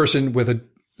 One person with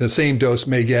the same dose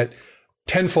may get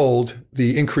tenfold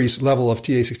the increased level of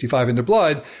TA65 in their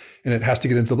blood, and it has to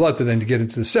get into the blood to then to get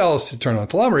into the cells to turn on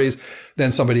telomerase,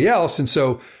 than somebody else. And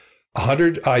so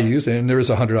 100 IUs, and there is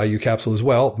a 100 IU capsule as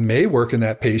well, may work in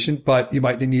that patient, but you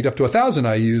might need up to 1,000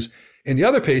 IUs in the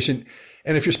other patient.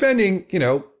 And if you're spending,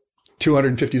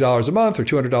 $250 a month or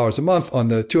 $200 a month on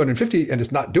the 250 and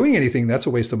it's not doing anything, that's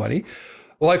a waste of money.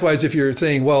 Well, likewise, if you're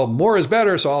saying, well, more is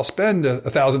better, so I'll spend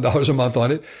 $1,000 a month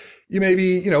on it, you may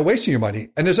be, wasting your money.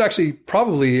 And there's actually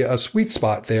probably a sweet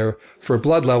spot there for a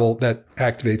blood level that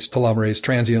activates telomerase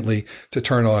transiently to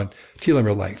turn on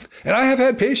telomere length. And I have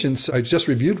had patients, I just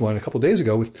reviewed one a couple of days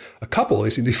ago with a couple,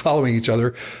 they seem to be following each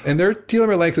other, and their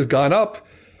telomere length has gone up.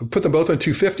 Put them both on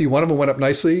 250. One of them went up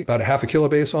nicely, about a half a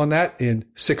kilobase on that in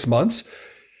 6 months.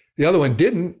 The other one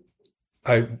didn't.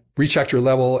 I rechecked her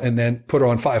level and then put her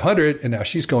on 500, and now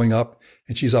she's going up,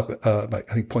 and she's up, by,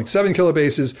 I think, 0.7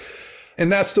 kilobases.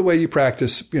 And that's the way you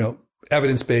practice,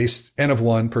 evidence-based, N of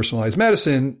one personalized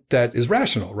medicine that is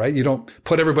rational, right? You don't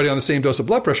put everybody on the same dose of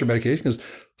blood pressure medication because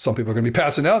some people are going to be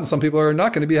passing out and some people are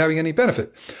not going to be having any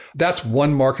benefit. That's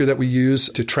one marker that we use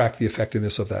to track the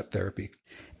effectiveness of that therapy.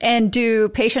 And do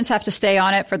patients have to stay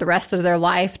on it for the rest of their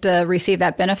life to receive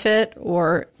that benefit,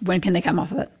 or when can they come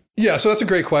off of it? Yeah, so that's a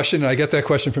great question. And I get that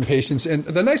question from patients. And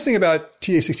the nice thing about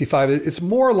TA65, it's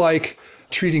more like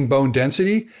treating bone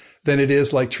density than it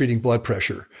is like treating blood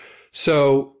pressure.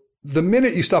 So the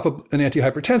minute you stop an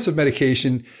antihypertensive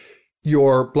medication,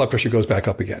 your blood pressure goes back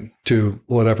up again to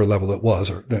whatever level it was,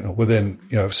 or within,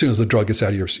 as soon as the drug gets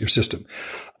out of your system.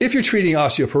 If you're treating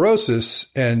osteoporosis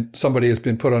and somebody has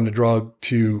been put on a drug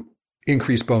to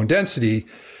increase bone density,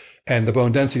 and the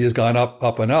bone density has gone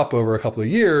up and up over a couple of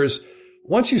years,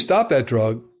 once you stop that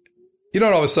drug, you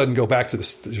don't all of a sudden go back to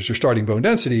your starting bone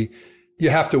density. You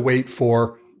have to wait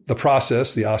for the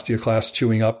process, the osteoclast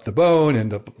chewing up the bone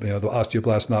and the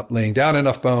osteoblast not laying down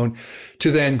enough bone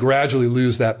to then gradually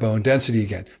lose that bone density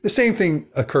again. The same thing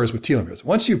occurs with telomeres.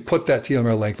 Once you put that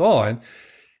telomere length on,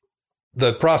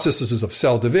 the processes of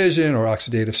cell division or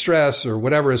oxidative stress or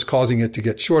whatever is causing it to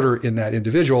get shorter in that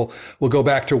individual will go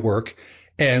back to work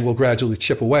and will gradually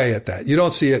chip away at that. You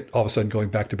don't see it all of a sudden going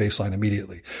back to baseline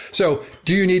immediately. So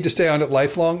do you need to stay on it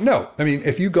lifelong? No. I mean,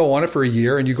 if you go on it for a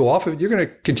year and you go off of it, you're going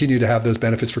to continue to have those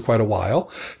benefits for quite a while,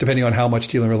 depending on how much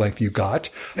telomere length you got.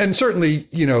 And certainly,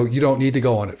 you don't need to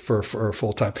go on it for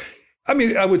full time. I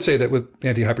mean, I would say that with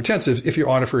antihypertensives, if you're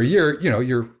on it for a year,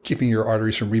 you're keeping your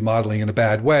arteries from remodeling in a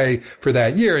bad way for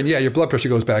that year. And yeah, your blood pressure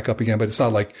goes back up again, but it's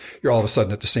not like you're all of a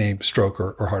sudden at the same stroke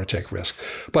or heart attack risk.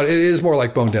 But it is more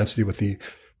like bone density with the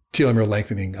telomere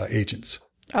lengthening agents.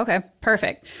 Okay,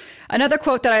 perfect. Another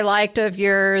quote that I liked of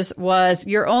yours was,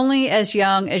 "You're only as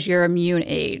young as your immune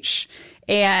age."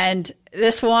 And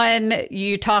this one,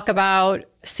 you talk about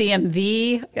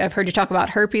CMV. I've heard you talk about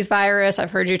herpes virus.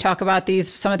 I've heard you talk about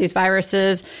some of these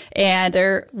viruses and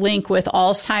their link with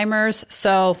Alzheimer's.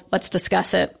 So let's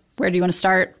discuss it. Where do you want to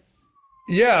start?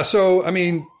 Yeah. So, I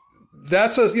mean,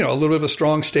 that's a little bit of a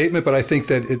strong statement, but I think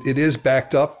that it is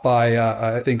backed up by,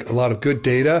 I think, a lot of good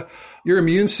data. Your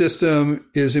immune system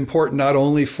is important not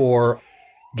only for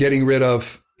getting rid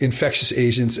of infectious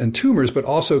agents and tumors, but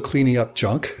also cleaning up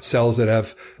junk cells that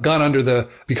have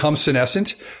become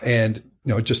senescent and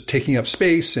just taking up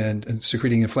space and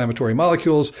secreting inflammatory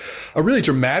molecules. A really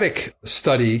dramatic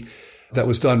study that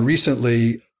was done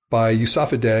recently by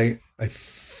Yousafzadeh, I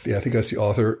think that's the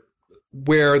author,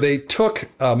 where they took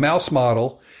a mouse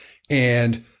model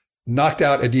and knocked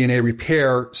out a DNA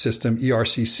repair system,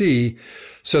 ERCC,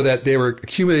 so that they were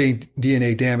accumulating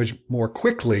DNA damage more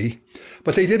quickly,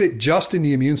 but they did it just in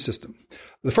the immune system.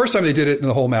 The first time they did it in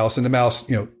the whole mouse, and the mouse,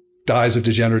 dies of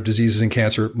degenerative diseases and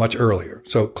cancer much earlier.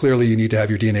 So clearly you need to have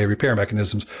your DNA repair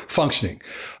mechanisms functioning.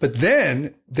 But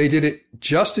then they did it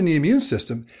just in the immune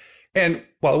system. And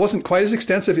while it wasn't quite as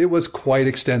extensive, it was quite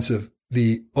extensive.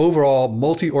 The overall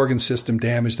multi-organ system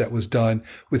damage that was done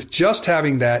with just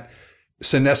having that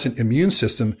senescent immune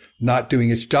system not doing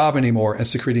its job anymore and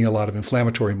secreting a lot of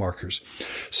inflammatory markers.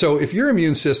 So if your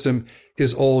immune system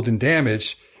is old and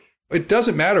damaged, it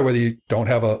doesn't matter whether you don't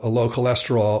have a low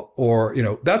cholesterol or,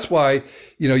 that's why,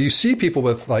 you see people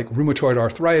with like rheumatoid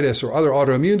arthritis or other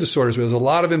autoimmune disorders where there's a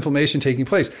lot of inflammation taking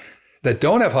place that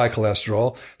don't have high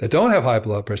cholesterol, that don't have high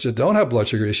blood pressure, that don't have blood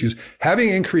sugar issues, having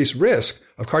increased risk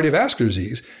of cardiovascular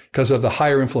disease because of the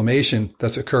higher inflammation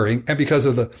that's occurring and because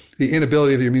of the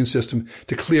inability of the immune system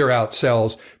to clear out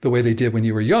cells the way they did when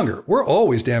you were younger. We're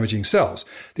always damaging cells.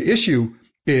 The issue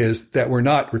is that we're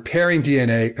not repairing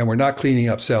DNA and we're not cleaning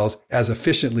up cells as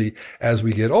efficiently as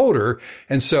we get older.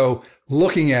 And so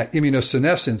looking at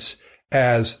immunosenescence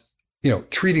as,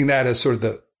 treating that as sort of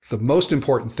the most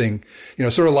important thing,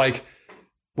 sort of like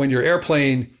when your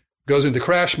airplane goes into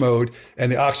crash mode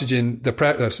and the oxygen,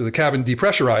 so the cabin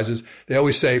depressurizes, they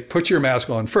always say, put your mask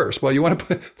on first. Well, you want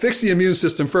to fix the immune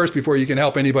system first before you can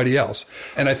help anybody else.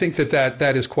 And I think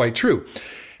that is quite true.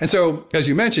 And so, as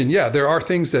you mentioned, there are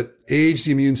things that age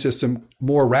the immune system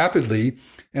more rapidly.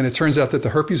 And it turns out that the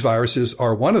herpes viruses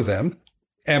are one of them,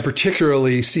 and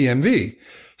particularly CMV,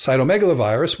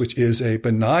 cytomegalovirus, which is a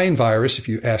benign virus if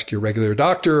you ask your regular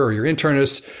doctor or your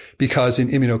internist, because in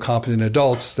immunocompetent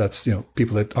adults, that's,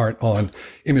 people that aren't on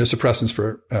immunosuppressants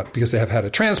because they have had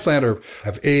a transplant or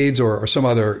have AIDS or some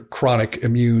other chronic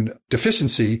immune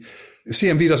deficiency.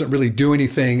 CMV doesn't really do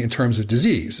anything in terms of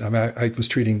disease. I mean, I was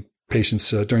treating patients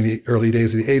during the early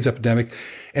days of the AIDS epidemic.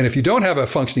 And if you don't have a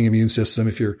functioning immune system,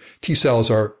 if your T cells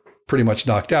are pretty much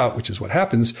knocked out, which is what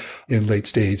happens in late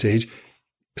stage age,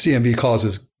 CMV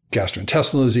causes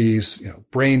gastrointestinal disease,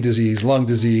 brain disease, lung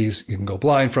disease. You can go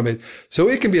blind from it. So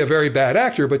it can be a very bad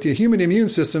actor, but the human immune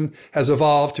system has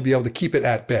evolved to be able to keep it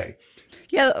at bay.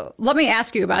 Yeah. Let me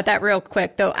ask you about that real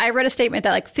quick, though. I read a statement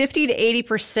that like 50 to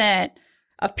 80%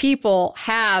 of people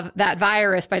have that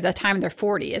virus by the time they're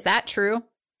 40. Is that true?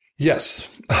 Yes.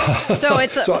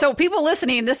 So people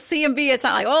listening, this CMV, it's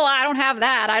not like, oh, I don't have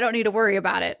that, I don't need to worry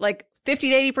about it. Like 50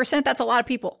 to 80%, that's a lot of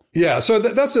people. Yeah. So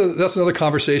that's another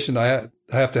conversation I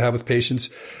have to have with patients.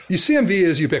 CMV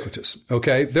is ubiquitous.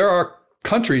 Okay. There are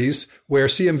countries where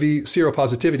CMV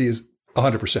seropositivity is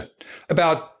 100%.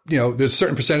 About, there's a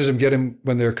certain percentage of them get them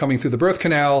when they're coming through the birth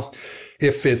canal.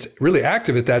 If it's really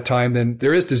active at that time, then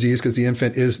there is disease because the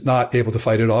infant is not able to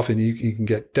fight it off and you can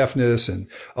get deafness and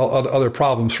other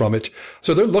problems from it.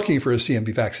 So they're looking for a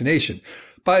CMV vaccination.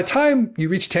 By the time you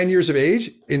reach 10 years of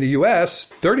age in the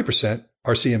US, 30%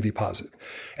 are CMV positive.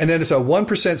 And then it's a 1%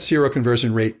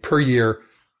 seroconversion rate per year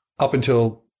up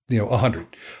until, 100.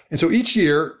 And so each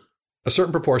year, a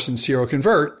certain proportion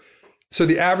seroconvert. So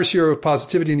the average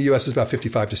seropositivity in the US is about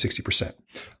 55 to 60%.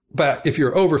 But if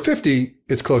you're over 50,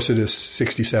 it's closer to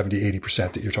 60, 70,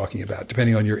 80% that you're talking about,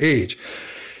 depending on your age.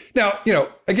 Now,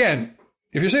 again,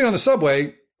 if you're sitting on the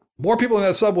subway, more people in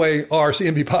that subway are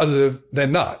CMV positive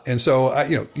than not. And so,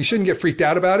 you shouldn't get freaked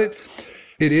out about it.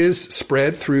 It is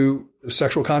spread through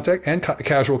sexual contact and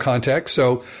casual contact.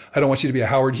 So I don't want you to be a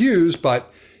Howard Hughes, but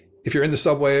if you're in the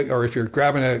subway or if you're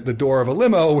grabbing the door of a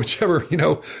limo, whichever,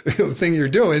 thing you're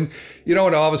doing, you don't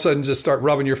want to all of a sudden just start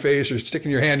rubbing your face or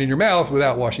sticking your hand in your mouth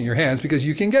without washing your hands because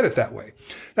you can get it that way.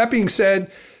 That being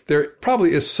said, there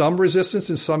probably is some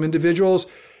resistance in some individuals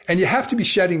and you have to be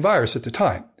shedding virus at the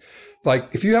time. Like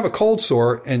if you have a cold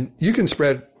sore and you can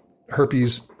spread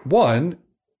herpes 1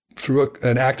 through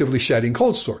an actively shedding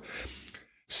cold sore.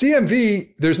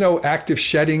 CMV, there's no active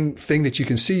shedding thing that you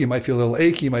can see. You might feel a little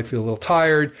achy, you might feel a little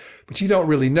tired, but you don't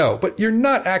really know. But you're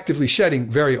not actively shedding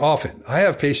very often. I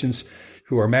have patients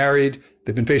who are married.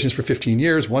 They've been patients for 15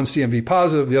 years. One CMV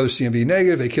positive, the other CMV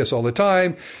negative. They kiss all the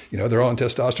time. They're on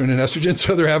testosterone and estrogen,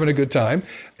 so they're having a good time.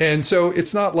 And so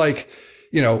it's not like,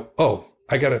 oh,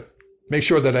 I got to make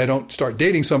sure that I don't start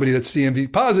dating somebody that's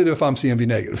CMV positive if I'm CMV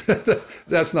negative.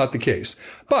 That's not the case.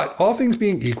 But all things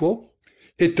being equal,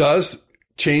 it does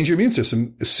change your immune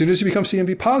system. As soon as you become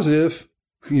CMV positive,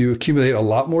 you accumulate a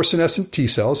lot more senescent T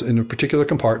cells in a particular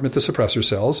compartment, the suppressor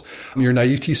cells. Your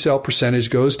naive T cell percentage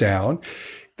goes down.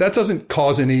 That doesn't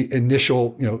cause any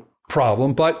initial,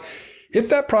 problem. But if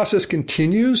that process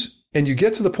continues and you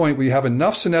get to the point where you have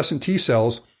enough senescent T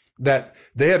cells that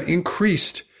they have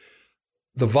increased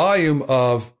the volume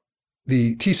of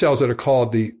the T cells that are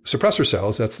called the suppressor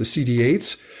cells, that's the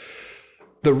CD8s,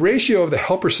 the ratio of the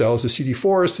helper cells, the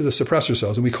CD4s to the suppressor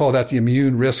cells, and we call that the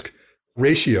immune risk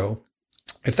ratio.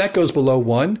 If that goes below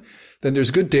 1, then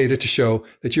there's good data to show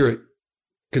that you're at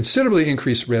considerably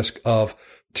increased risk of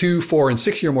 2, 4, and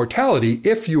 6-year mortality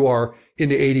if you are in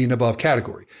the 80 and above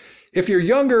category. If you're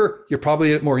younger, you're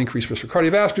probably at more increased risk for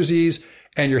cardiovascular disease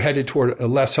and you're headed toward a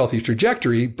less healthy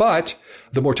trajectory, but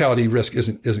the mortality risk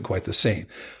isn't quite the same.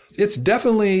 It's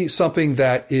definitely something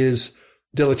that is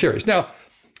deleterious. Now,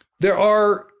 there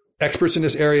are experts in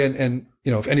this area, and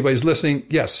if anybody's listening,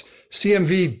 yes,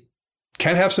 CMV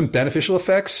can have some beneficial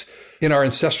effects in our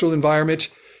ancestral environment.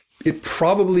 It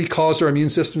probably caused our immune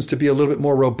systems to be a little bit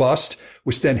more robust,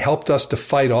 which then helped us to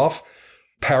fight off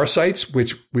parasites,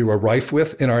 which we were rife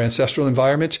with in our ancestral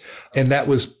environment. And that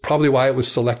was probably why it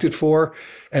was selected for,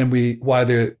 and we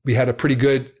had a pretty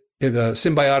good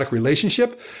symbiotic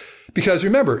relationship. Because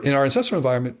remember, in our ancestral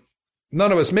environment,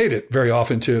 none of us made it very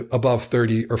often to above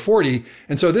 30 or 40.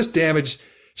 And so this damage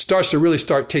starts to really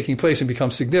start taking place and become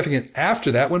significant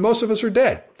after that when most of us are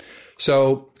dead.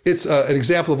 So it's an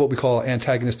example of what we call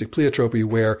antagonistic pleiotropy,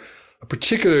 where a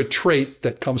particular trait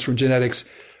that comes from genetics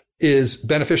is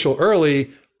beneficial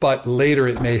early, but later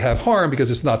it may have harm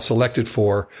because it's not selected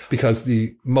for, because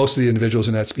most of the individuals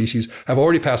in that species have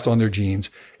already passed on their genes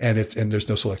and there's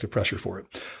no selective pressure for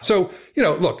it. So,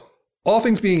 look, all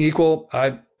things being equal,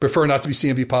 I prefer not to be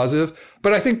CMV positive,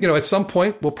 but I think, at some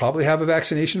point we'll probably have a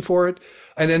vaccination for it.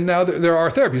 And then now there are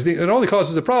therapies. It only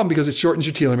causes a problem because it shortens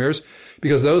your telomeres,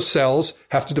 because those cells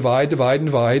have to divide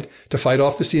to fight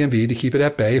off the CMV to keep it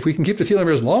at bay. If we can keep the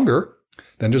telomeres longer,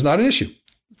 then there's not an issue.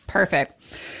 Perfect.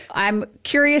 I'm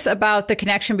curious about the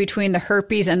connection between the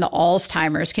herpes and the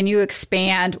Alzheimer's. Can you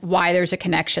expand why there's a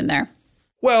connection there?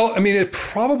 Well, it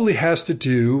probably has to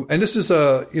do, and this is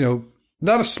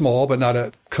not a small, but not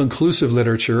a conclusive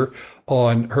literature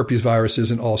on herpes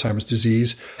viruses and Alzheimer's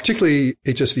disease, particularly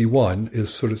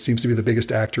HSV1 seems to be the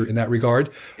biggest actor in that regard.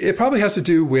 It probably has to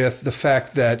do with the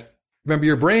fact that, remember,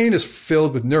 your brain is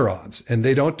filled with neurons and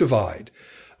they don't divide,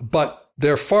 but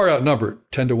they're far outnumbered,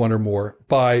 10 to 1 or more,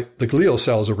 by the glial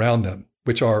cells around them,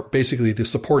 which are basically the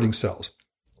supporting cells.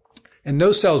 And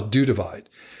those cells do divide.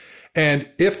 And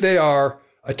if they are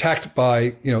attacked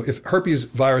by, if herpes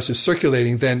virus is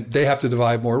circulating, then they have to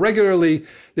divide more regularly.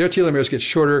 Their telomeres get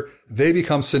shorter. They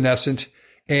become senescent,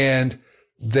 and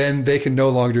then they can no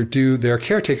longer do their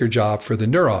caretaker job for the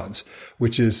neurons,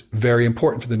 which is very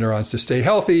important for the neurons to stay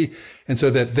healthy. And so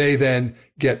that they then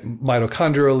get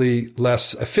mitochondrially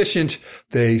less efficient.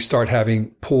 They start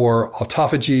having poor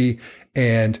autophagy,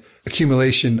 and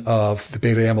accumulation of the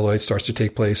beta amyloid starts to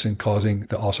take place and causing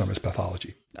the Alzheimer's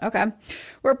pathology. Okay.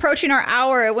 We're approaching our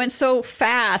hour. It went so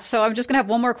fast. So I'm just going to have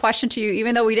one more question to you,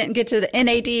 even though we didn't get to the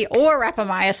NAD or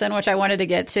rapamycin, which I wanted to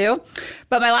get to.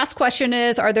 But my last question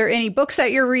is, are there any books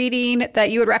that you're reading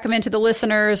that you would recommend to the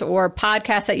listeners, or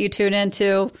podcasts that you tune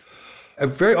into? I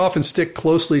very often stick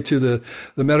closely to the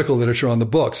medical literature on the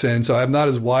books. And so I'm not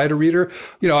as wide a reader.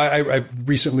 I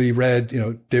recently read,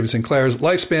 David Sinclair's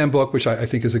Lifespan book, which I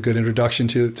think is a good introduction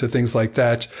to things like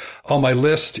that. On my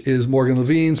list is Morgan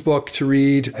Levine's book to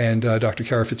read, and Dr.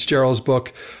 Kara Fitzgerald's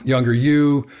book, Younger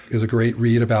You, is a great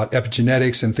read about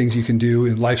epigenetics and things you can do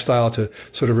in lifestyle to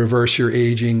sort of reverse your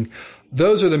aging.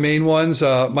 Those are the main ones.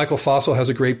 Michael Fossel has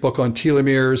a great book on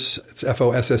telomeres. It's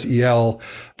Fossel.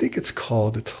 I think it's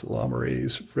called The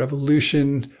Telomerase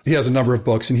Revolution. He has a number of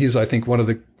books, and he's, I think, one of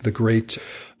the great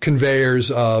conveyors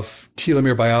of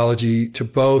telomere biology to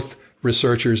both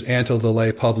researchers and to the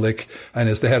lay public, and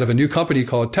is the head of a new company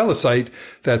called Telecyte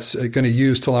that's going to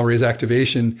use telomerase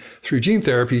activation through gene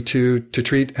therapy to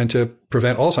treat and to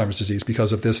prevent Alzheimer's disease,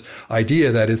 because of this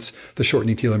idea that it's the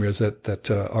shortening telomeres that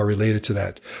are related to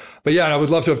that. But yeah, I would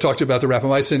love to have talked to you about the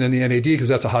rapamycin and the NAD, because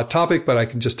that's a hot topic, but I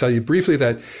can just tell you briefly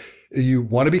that you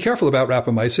want to be careful about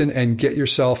rapamycin and get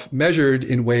yourself measured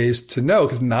in ways to know,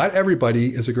 because not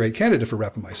everybody is a great candidate for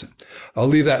rapamycin. I'll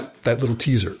leave that little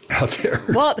teaser out there.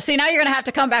 Well, see, now you're going to have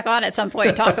to come back on at some point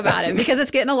and talk about it, because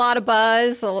it's getting a lot of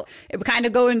buzz. So kind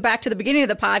of going back to the beginning of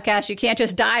the podcast, you can't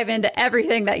just dive into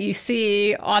everything that you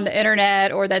see on the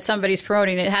internet or that somebody's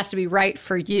promoting. It has to be right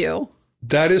for you.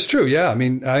 That is true. Yeah.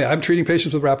 I'm treating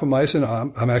patients with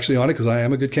rapamycin. I'm actually on it because I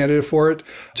am a good candidate for it.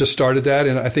 Just started that.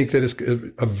 And I think that it's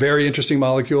a very interesting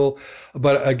molecule.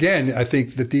 But again, I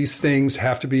think that these things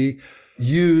have to be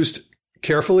used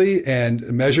carefully and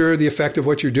measure the effect of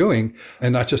what you're doing,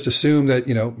 and not just assume that,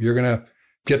 you're going to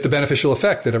get the beneficial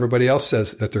effect that everybody else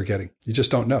says that they're getting. You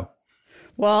just don't know.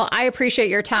 Well, I appreciate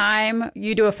your time.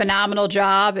 You do a phenomenal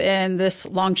job in this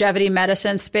longevity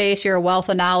medicine space. You're a wealth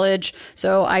of knowledge.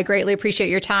 So I greatly appreciate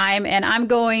your time. And I'm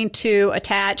going to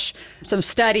attach some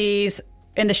studies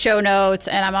in the show notes.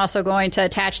 And I'm also going to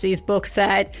attach these books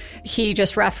that he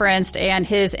just referenced and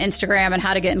his Instagram and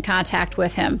how to get in contact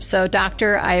with him. So,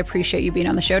 Doctor, I appreciate you being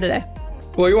on the show today.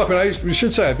 Well, you're welcome. We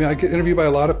should say, I get interviewed by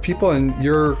a lot of people, and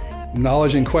your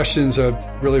knowledge and questions are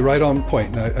really right on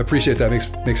point. And I appreciate that.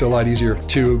 Makes it a lot easier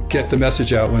to get the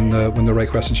message out when the right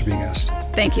questions are being asked.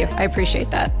 Thank you. I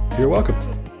appreciate that. You're welcome.